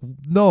not. Like,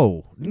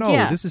 no,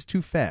 This is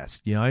too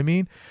fast. You know what I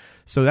mean?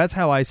 So that's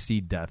how I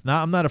see death.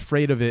 Now, I'm not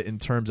afraid of it in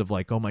terms of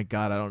like, oh my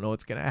God, I don't know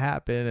what's going to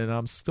happen and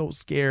I'm so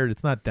scared.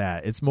 It's not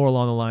that. It's more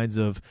along the lines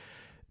of,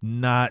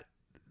 not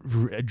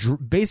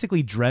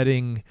basically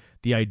dreading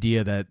the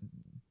idea that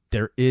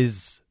there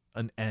is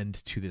an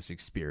end to this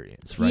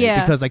experience, right?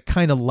 Yeah. Because I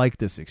kind of like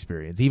this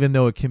experience, even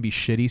though it can be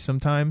shitty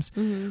sometimes,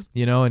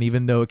 you know, and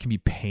even though it can be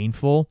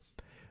painful,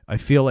 I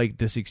feel like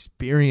this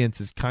experience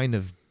is kind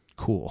of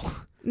cool.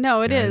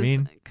 No, it You know what I is,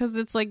 mean? because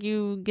it's like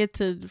you get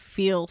to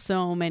feel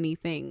so many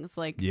things,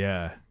 like,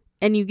 Yeah.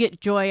 and you get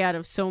joy out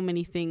of so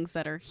many things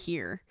that are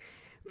here.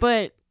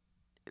 But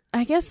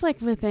I guess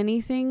like with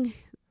anything,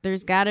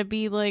 there's got to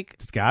be like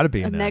It's got to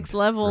be a an next end,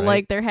 level. right?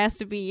 Like there has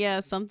to be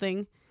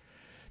something.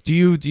 Do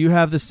you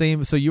have the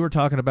same? So you were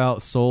talking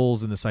about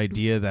souls and this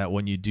idea that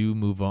when you do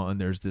move on,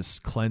 there's this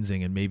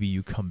cleansing and maybe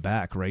you come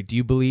back, right? Do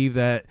you believe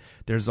that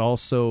there's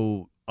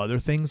also other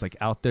things like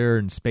out there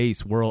in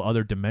space, world,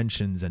 other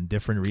dimensions and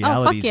different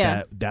realities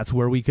yeah. that's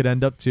where we could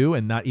end up too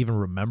and not even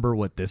remember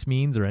what this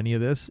means or any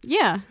of this?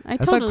 Yeah,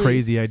 That's totally. a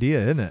crazy idea,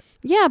 isn't it?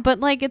 Yeah, but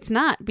like it's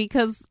not,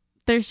 because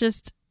there's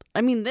just,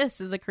 I mean, this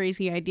is a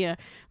crazy idea.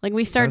 Like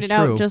we started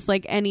That's true. out just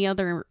like any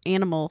other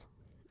animal,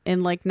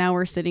 and like now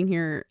we're sitting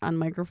here on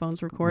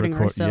microphones recording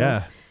ourselves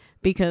Yeah.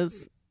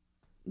 because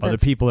Other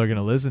that's- people are going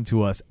to listen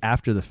to us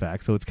after the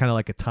fact. So it's kind of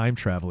like a time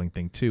traveling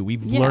thing too.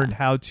 We've Yeah. learned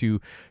how to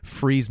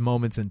freeze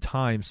moments in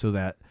time so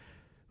that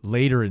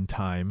later in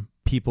time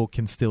people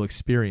can still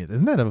experience.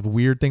 Isn't that a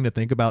weird thing to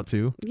think about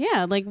too?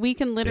 Yeah, like we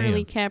can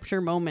literally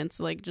capture moments,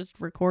 like just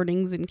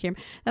recordings and camera.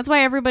 That's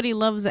why everybody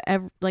loves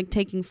like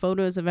taking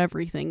photos of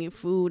everything,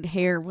 food,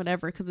 hair,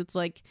 whatever, because it's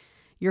like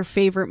your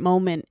favorite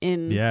moment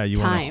in Yeah, you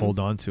time. want to hold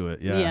on to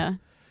it. Yeah. Yeah.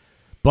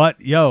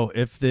 But yo,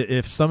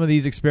 if some of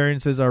these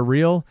experiences are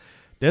real,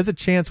 there's a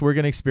chance we're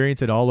going to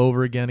experience it all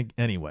over again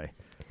anyway.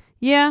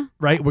 Yeah.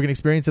 Right? We're going to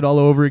experience it all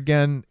over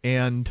again,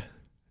 and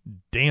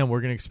damn,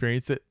 we're going to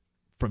experience it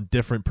from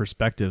different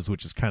perspectives,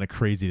 which is kind of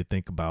crazy to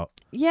think about.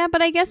 Yeah,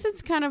 but I guess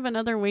it's kind of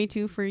another way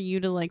too for you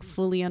to like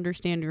fully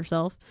understand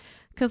yourself,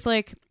 because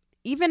like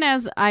even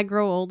as I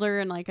grow older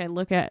and like I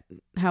look at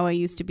how I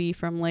used to be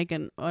from like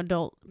an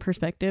adult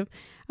perspective,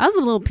 I was a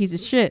little piece of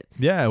shit.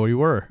 Yeah, we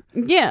were.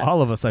 Yeah.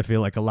 All of us, I feel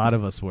like a lot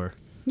of us were.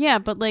 Yeah,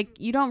 but like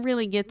you don't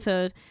really get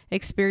to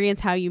experience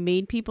how you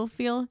made people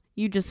feel.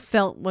 You just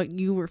felt what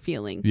you were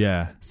feeling.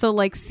 Yeah. So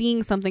like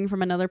seeing something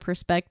from another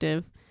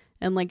perspective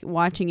and like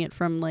watching it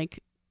from like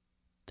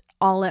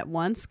all at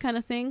once kind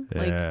of thing.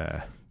 Like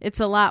Yeah. it's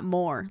a lot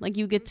more. Like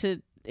you get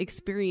to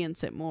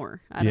experience it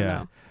more. I don't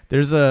know.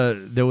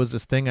 There was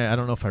this thing, I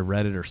don't know if I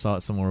read it or saw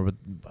it somewhere,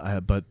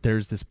 but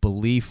there's this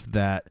belief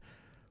that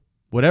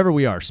whatever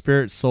we are,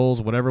 spirit,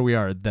 souls, whatever we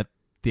are, that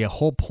the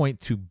whole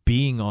point to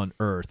being on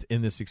Earth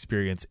in this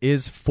experience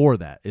is for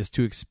that, is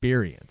to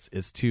experience,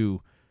 is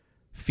to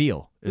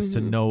feel, is to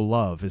know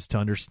love, is to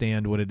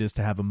understand what it is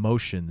to have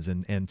emotions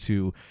and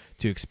to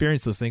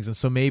experience those things. And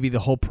so maybe the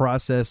whole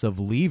process of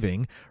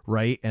leaving,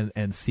 right,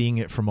 and seeing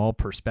it from all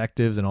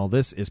perspectives and all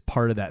this is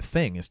part of that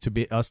thing, is to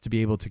be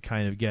able to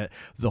kind of get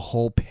the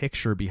whole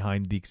picture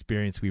behind the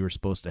experience we were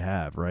supposed to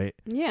have, right?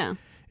 Yeah.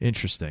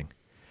 Interesting.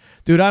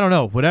 Dude, I don't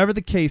know. Whatever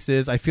the case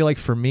is, I feel like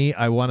for me,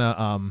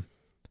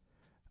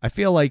 I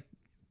feel like,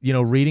 you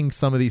know, reading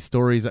some of these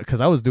stories, because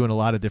I was doing a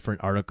lot of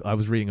different articles. I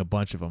was reading a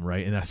bunch of them,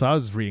 right? And so I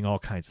was reading all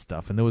kinds of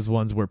stuff. And there was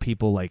ones where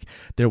people, like,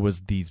 there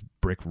was these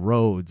brick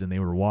roads and they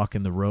were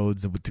walking the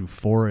roads through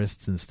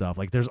forests and stuff.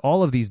 Like, there's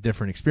all of these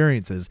different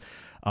experiences.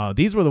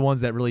 These were the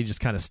ones that really just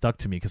kind of stuck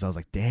to me because I was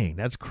like, dang,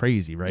 that's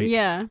crazy, right?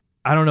 Yeah.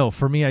 I don't know.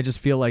 For me, I just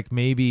feel like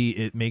maybe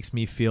it makes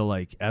me feel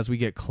like as we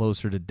get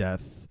closer to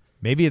death,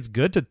 maybe it's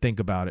good to think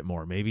about it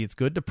more. Maybe it's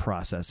good to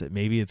process it.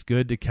 Maybe it's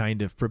good to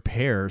kind of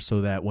prepare so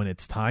that when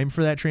it's time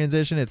for that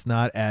transition, it's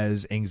not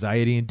as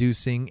anxiety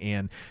inducing,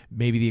 and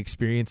maybe the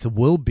experience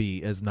will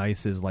be as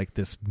nice as like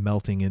this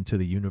melting into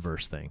the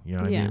universe thing. You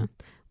know what I mean?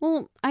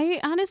 Well,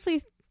 I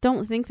honestly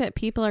don't think that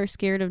people are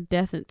scared of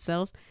death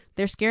itself.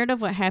 They're scared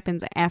of what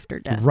happens after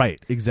death. Right.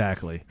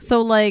 Exactly.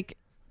 So like,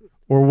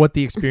 or what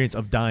the experience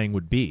of dying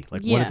would be.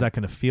 Like, what Yeah. is that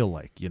going to feel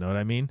like? You know what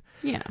I mean?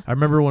 yeah. I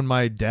remember when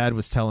my dad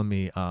was telling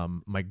me,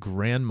 my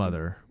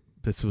grandmother,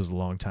 this was a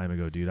long time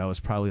ago, dude. I was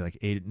probably like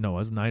I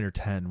was 9 or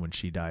 10 when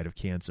she died of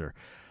cancer.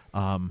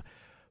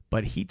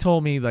 But he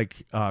told me, like,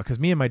 because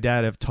me and my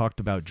dad have talked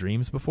about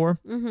dreams before,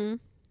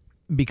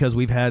 because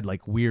we've had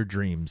like weird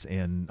dreams.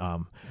 And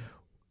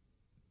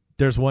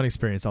there's one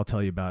experience I'll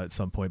tell you about at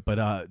some point.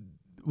 But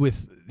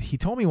he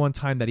told me one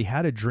time that he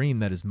had a dream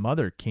that his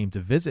mother came to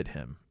visit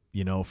him,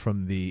 you know,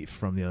 from the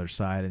other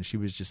side. And she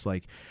was just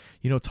like,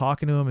 you know,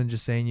 talking to him and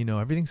just saying, you know,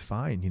 everything's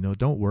fine. You know,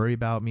 don't worry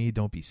about me.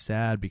 Don't be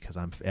sad because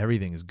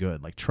everything is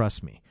good. Like,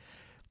 trust me.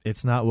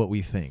 It's not what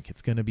we think.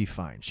 It's going to be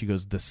fine. She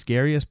goes, the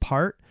scariest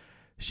part,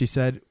 she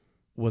said,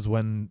 was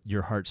when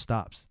your heart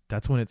stops.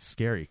 That's when it's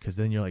scary, because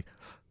then you're like,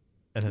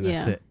 and then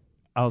that's Yeah. it.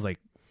 I was like,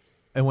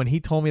 and when he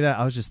told me that,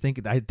 I was just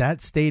thinking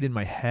that stayed in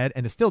my head,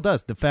 and it still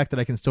does. The fact that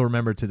I can still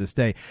remember to this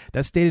day,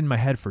 that stayed in my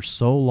head for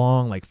so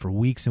long, like for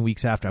weeks and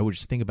weeks after. I would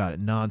just think about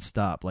it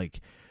nonstop.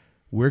 Like,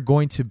 we're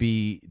going to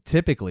be,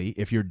 typically,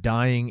 if you're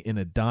dying in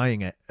a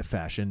dying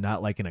fashion,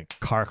 not like in a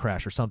car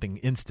crash or something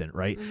instant,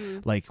 right?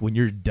 Like when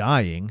you're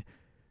dying,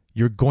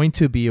 you're going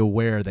to be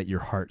aware that your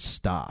heart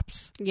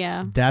stops.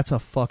 Yeah. That's a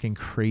fucking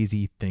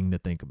crazy thing to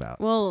think about.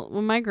 Well,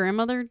 when my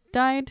grandmother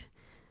died,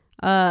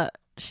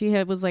 she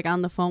was like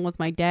on the phone with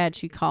my dad.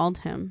 She called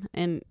him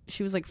and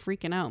she was like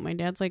freaking out. My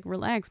dad's like,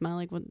 relax, Ma,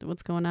 like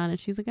what's going on? And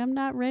she's like, I'm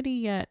not ready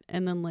yet.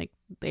 And then like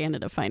they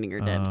ended up finding her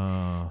dead.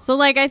 So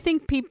like I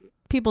think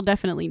people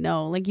definitely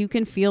know. Like you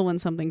can feel when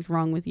something's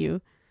wrong with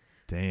you.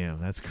 Damn,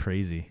 that's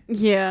crazy.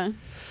 Yeah.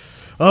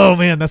 Oh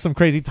man, that's some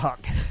crazy talk.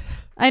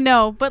 I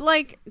know, but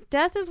like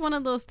death is one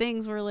of those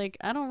things where like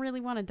I don't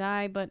really want to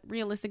die, but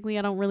realistically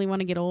I don't really want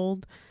to get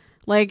old.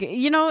 Like,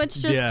 you know, it's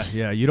just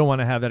Yeah, you don't want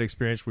to have that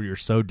experience where you're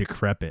so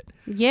decrepit.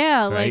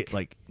 Yeah, right?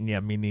 Like yeah,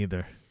 me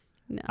neither.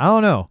 No. I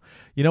don't know.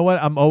 You know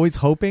what? I'm always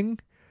hoping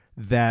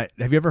that,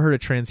 have you ever heard of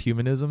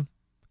transhumanism?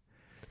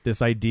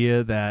 This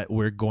idea that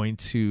we're going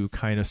to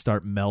kind of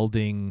start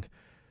melding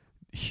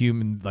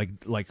human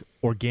like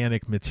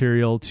organic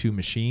material to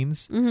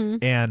machines,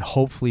 and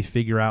hopefully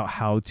figure out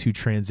how to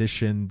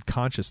transition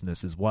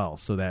consciousness as well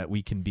so that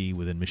we can be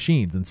within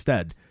machines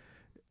instead,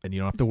 and you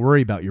don't have to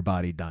worry about your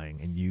body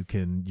dying, and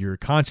your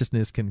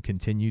consciousness can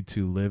continue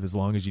to live as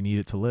long as you need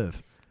it to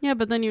live. Yeah,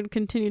 but then you'd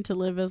continue to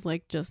live as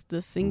like just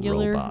this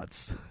singular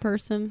robots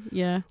person.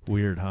 Yeah.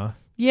 Weird, huh?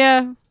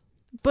 Yeah.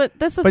 But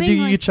that's the but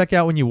thing. you check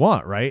out when you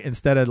want, right?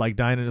 Instead of like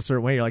dying in a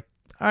certain way, you're like,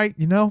 all right,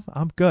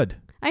 I'm good.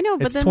 I know,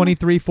 but it's then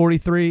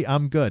 23:43.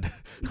 I'm good.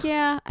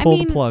 Yeah, Pull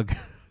the plug.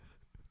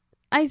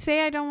 I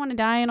say I don't want to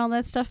die and all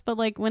that stuff, but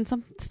like when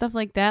some stuff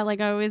like that,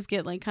 like I always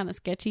get like kind of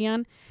sketchy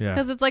on,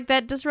 because it's like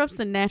that disrupts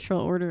the natural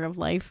order of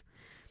life,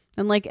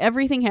 and like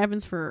everything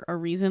happens for a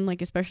reason,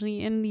 like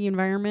especially in the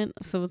environment.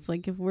 So it's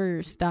like if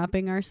we're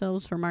stopping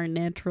ourselves from our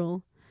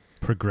natural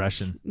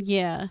progression,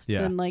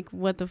 then like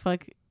what the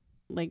fuck.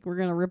 Like we're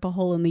gonna rip a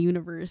hole in the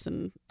universe,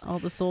 and all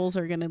the souls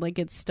are gonna like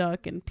get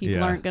stuck, and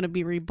people aren't gonna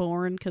be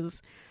reborn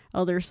because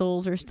other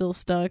souls are still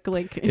stuck.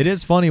 Like it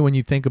is funny when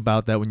you think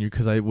about that. What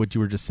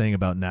you were just saying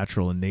about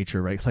natural and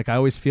nature, right? Like I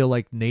always feel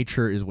like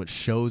nature is what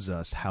shows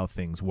us how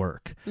things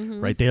work,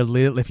 right?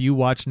 If you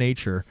watch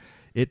nature,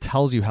 it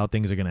tells you how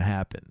things are gonna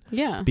happen.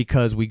 Yeah,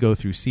 because we go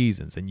through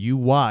seasons, and you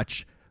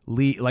watch.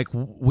 Like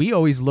we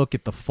always look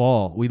at the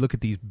fall, we look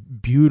at these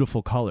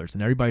beautiful colors,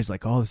 and everybody's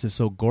like, oh, this is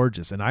so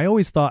gorgeous. And I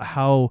always thought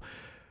how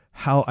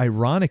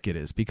ironic it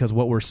is, because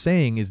what we're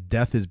saying is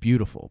death is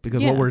beautiful,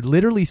 because what we're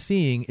literally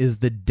seeing is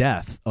the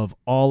death of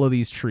all of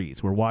these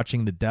trees. We're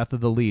watching the death of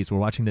the leaves, we're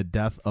watching the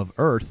death of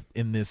earth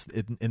in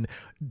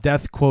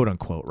death, quote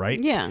unquote, right?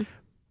 Yeah,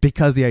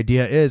 because the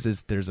idea is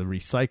there's a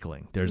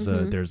recycling, there's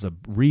a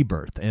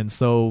rebirth, and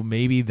so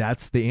maybe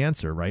that's the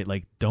answer, right?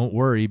 Like don't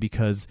worry,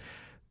 because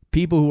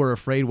people who are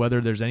afraid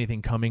whether there's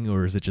anything coming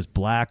or is it just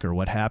black or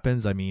what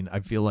happens, I mean, I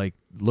feel like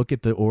look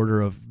at the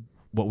order of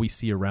what we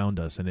see around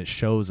us, and it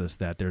shows us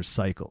that there's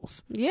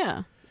cycles.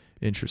 Yeah.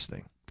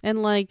 Interesting.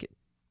 And like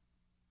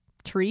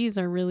trees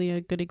are really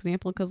a good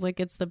example, because like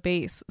it's the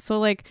base. So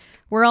like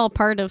we're all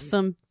part of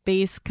some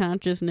base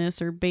consciousness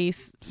or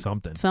base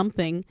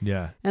something.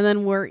 Yeah. And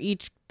then we're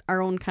each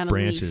our own kind of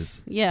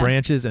branches. Leaf. Yeah.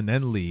 Branches and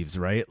then leaves,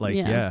 right? Like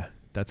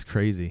that's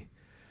crazy.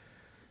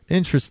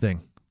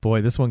 Interesting.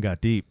 Boy, this one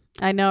got deep.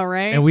 I know,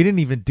 right? And we didn't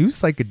even do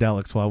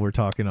psychedelics while we're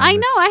talking on I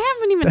this. know. I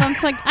haven't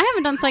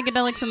even done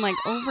psychedelics in like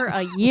over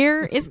a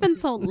year. It's been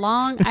so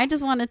long. I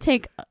just want to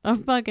take a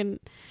fucking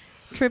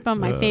trip on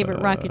my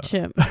favorite rocket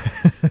ship.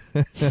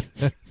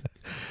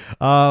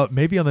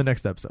 Maybe on the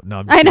next episode.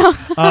 No, I know.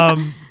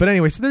 But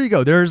anyway, so there you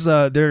go. There's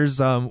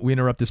we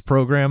interrupt this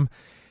program.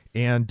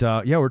 And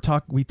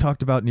we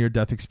talked about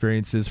near-death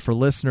experiences. For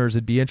listeners,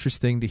 it'd be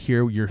interesting to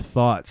hear your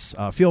thoughts.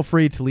 Feel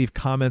free to leave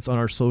comments on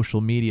our social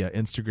media,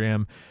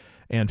 Instagram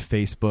and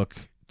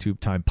Facebook, Tube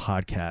Time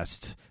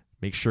Podcast.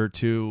 Make sure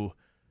to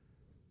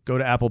go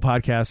to Apple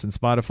Podcasts and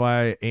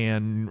Spotify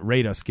and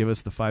rate us. Give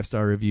us the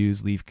 5-star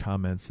reviews, leave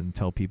comments, and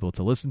tell people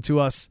to listen to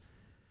us.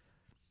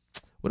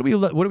 What are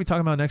we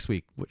talking about next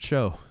week? What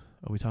show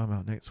are we talking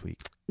about next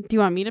week? Do you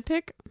want me to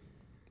pick?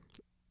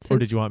 Or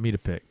did you want me to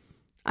pick?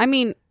 I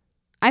mean,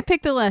 I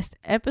picked the last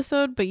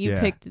episode, but you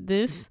picked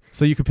this.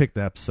 So you could pick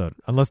the episode.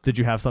 Did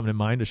you have something in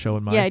mind, a show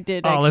in mind? Yeah, I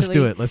did. Oh, let's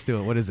do it.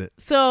 What is it?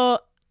 So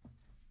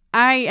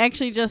I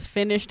actually just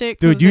finished it.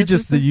 Dude, you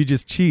just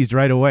cheesed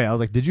right away. I was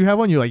like, did you have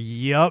one? You're like,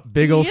 yup,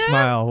 big old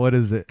smile. What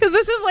is it? Because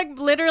this is like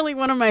literally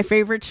one of my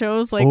favorite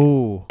shows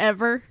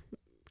ever.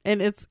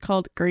 And it's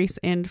called Grace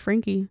and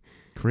Frankie.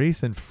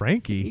 Grace and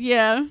Frankie?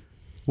 Yeah.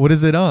 What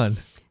is it on?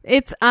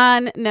 It's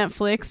on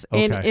Netflix,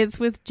 and it's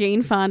with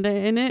Jane Fonda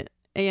in it,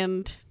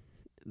 and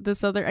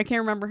this other, I can't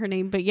remember her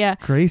name, but yeah.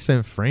 Grace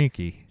and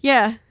Frankie.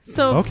 Yeah.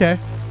 So. Okay.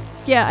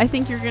 Yeah, I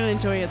think you're going to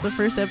enjoy it. The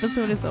first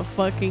episode is a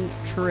fucking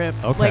trip.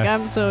 Okay. Like,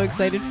 I'm so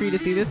excited for you to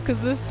see this, because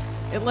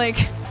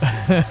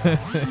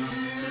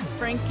just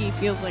Frankie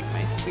feels like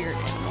my spirit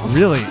animal.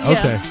 Really?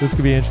 Okay. This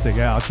could be interesting.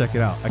 Yeah, I'll check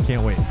it out. I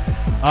can't wait.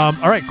 All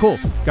right, cool.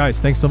 Guys,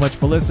 thanks so much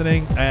for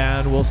listening,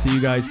 and we'll see you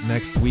guys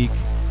next week.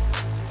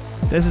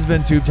 This has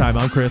been Tube Time.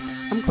 I'm Chris.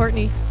 I'm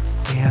Courtney.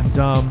 And,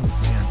 man,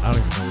 I don't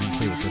even know what you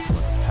say with this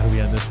one. How do we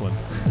end this one?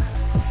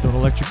 Don't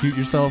electrocute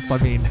yourself. I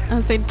mean, I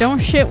would say don't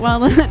shit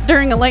while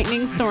during a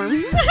lightning storm.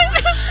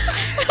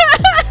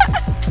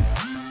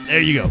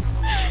 there you go.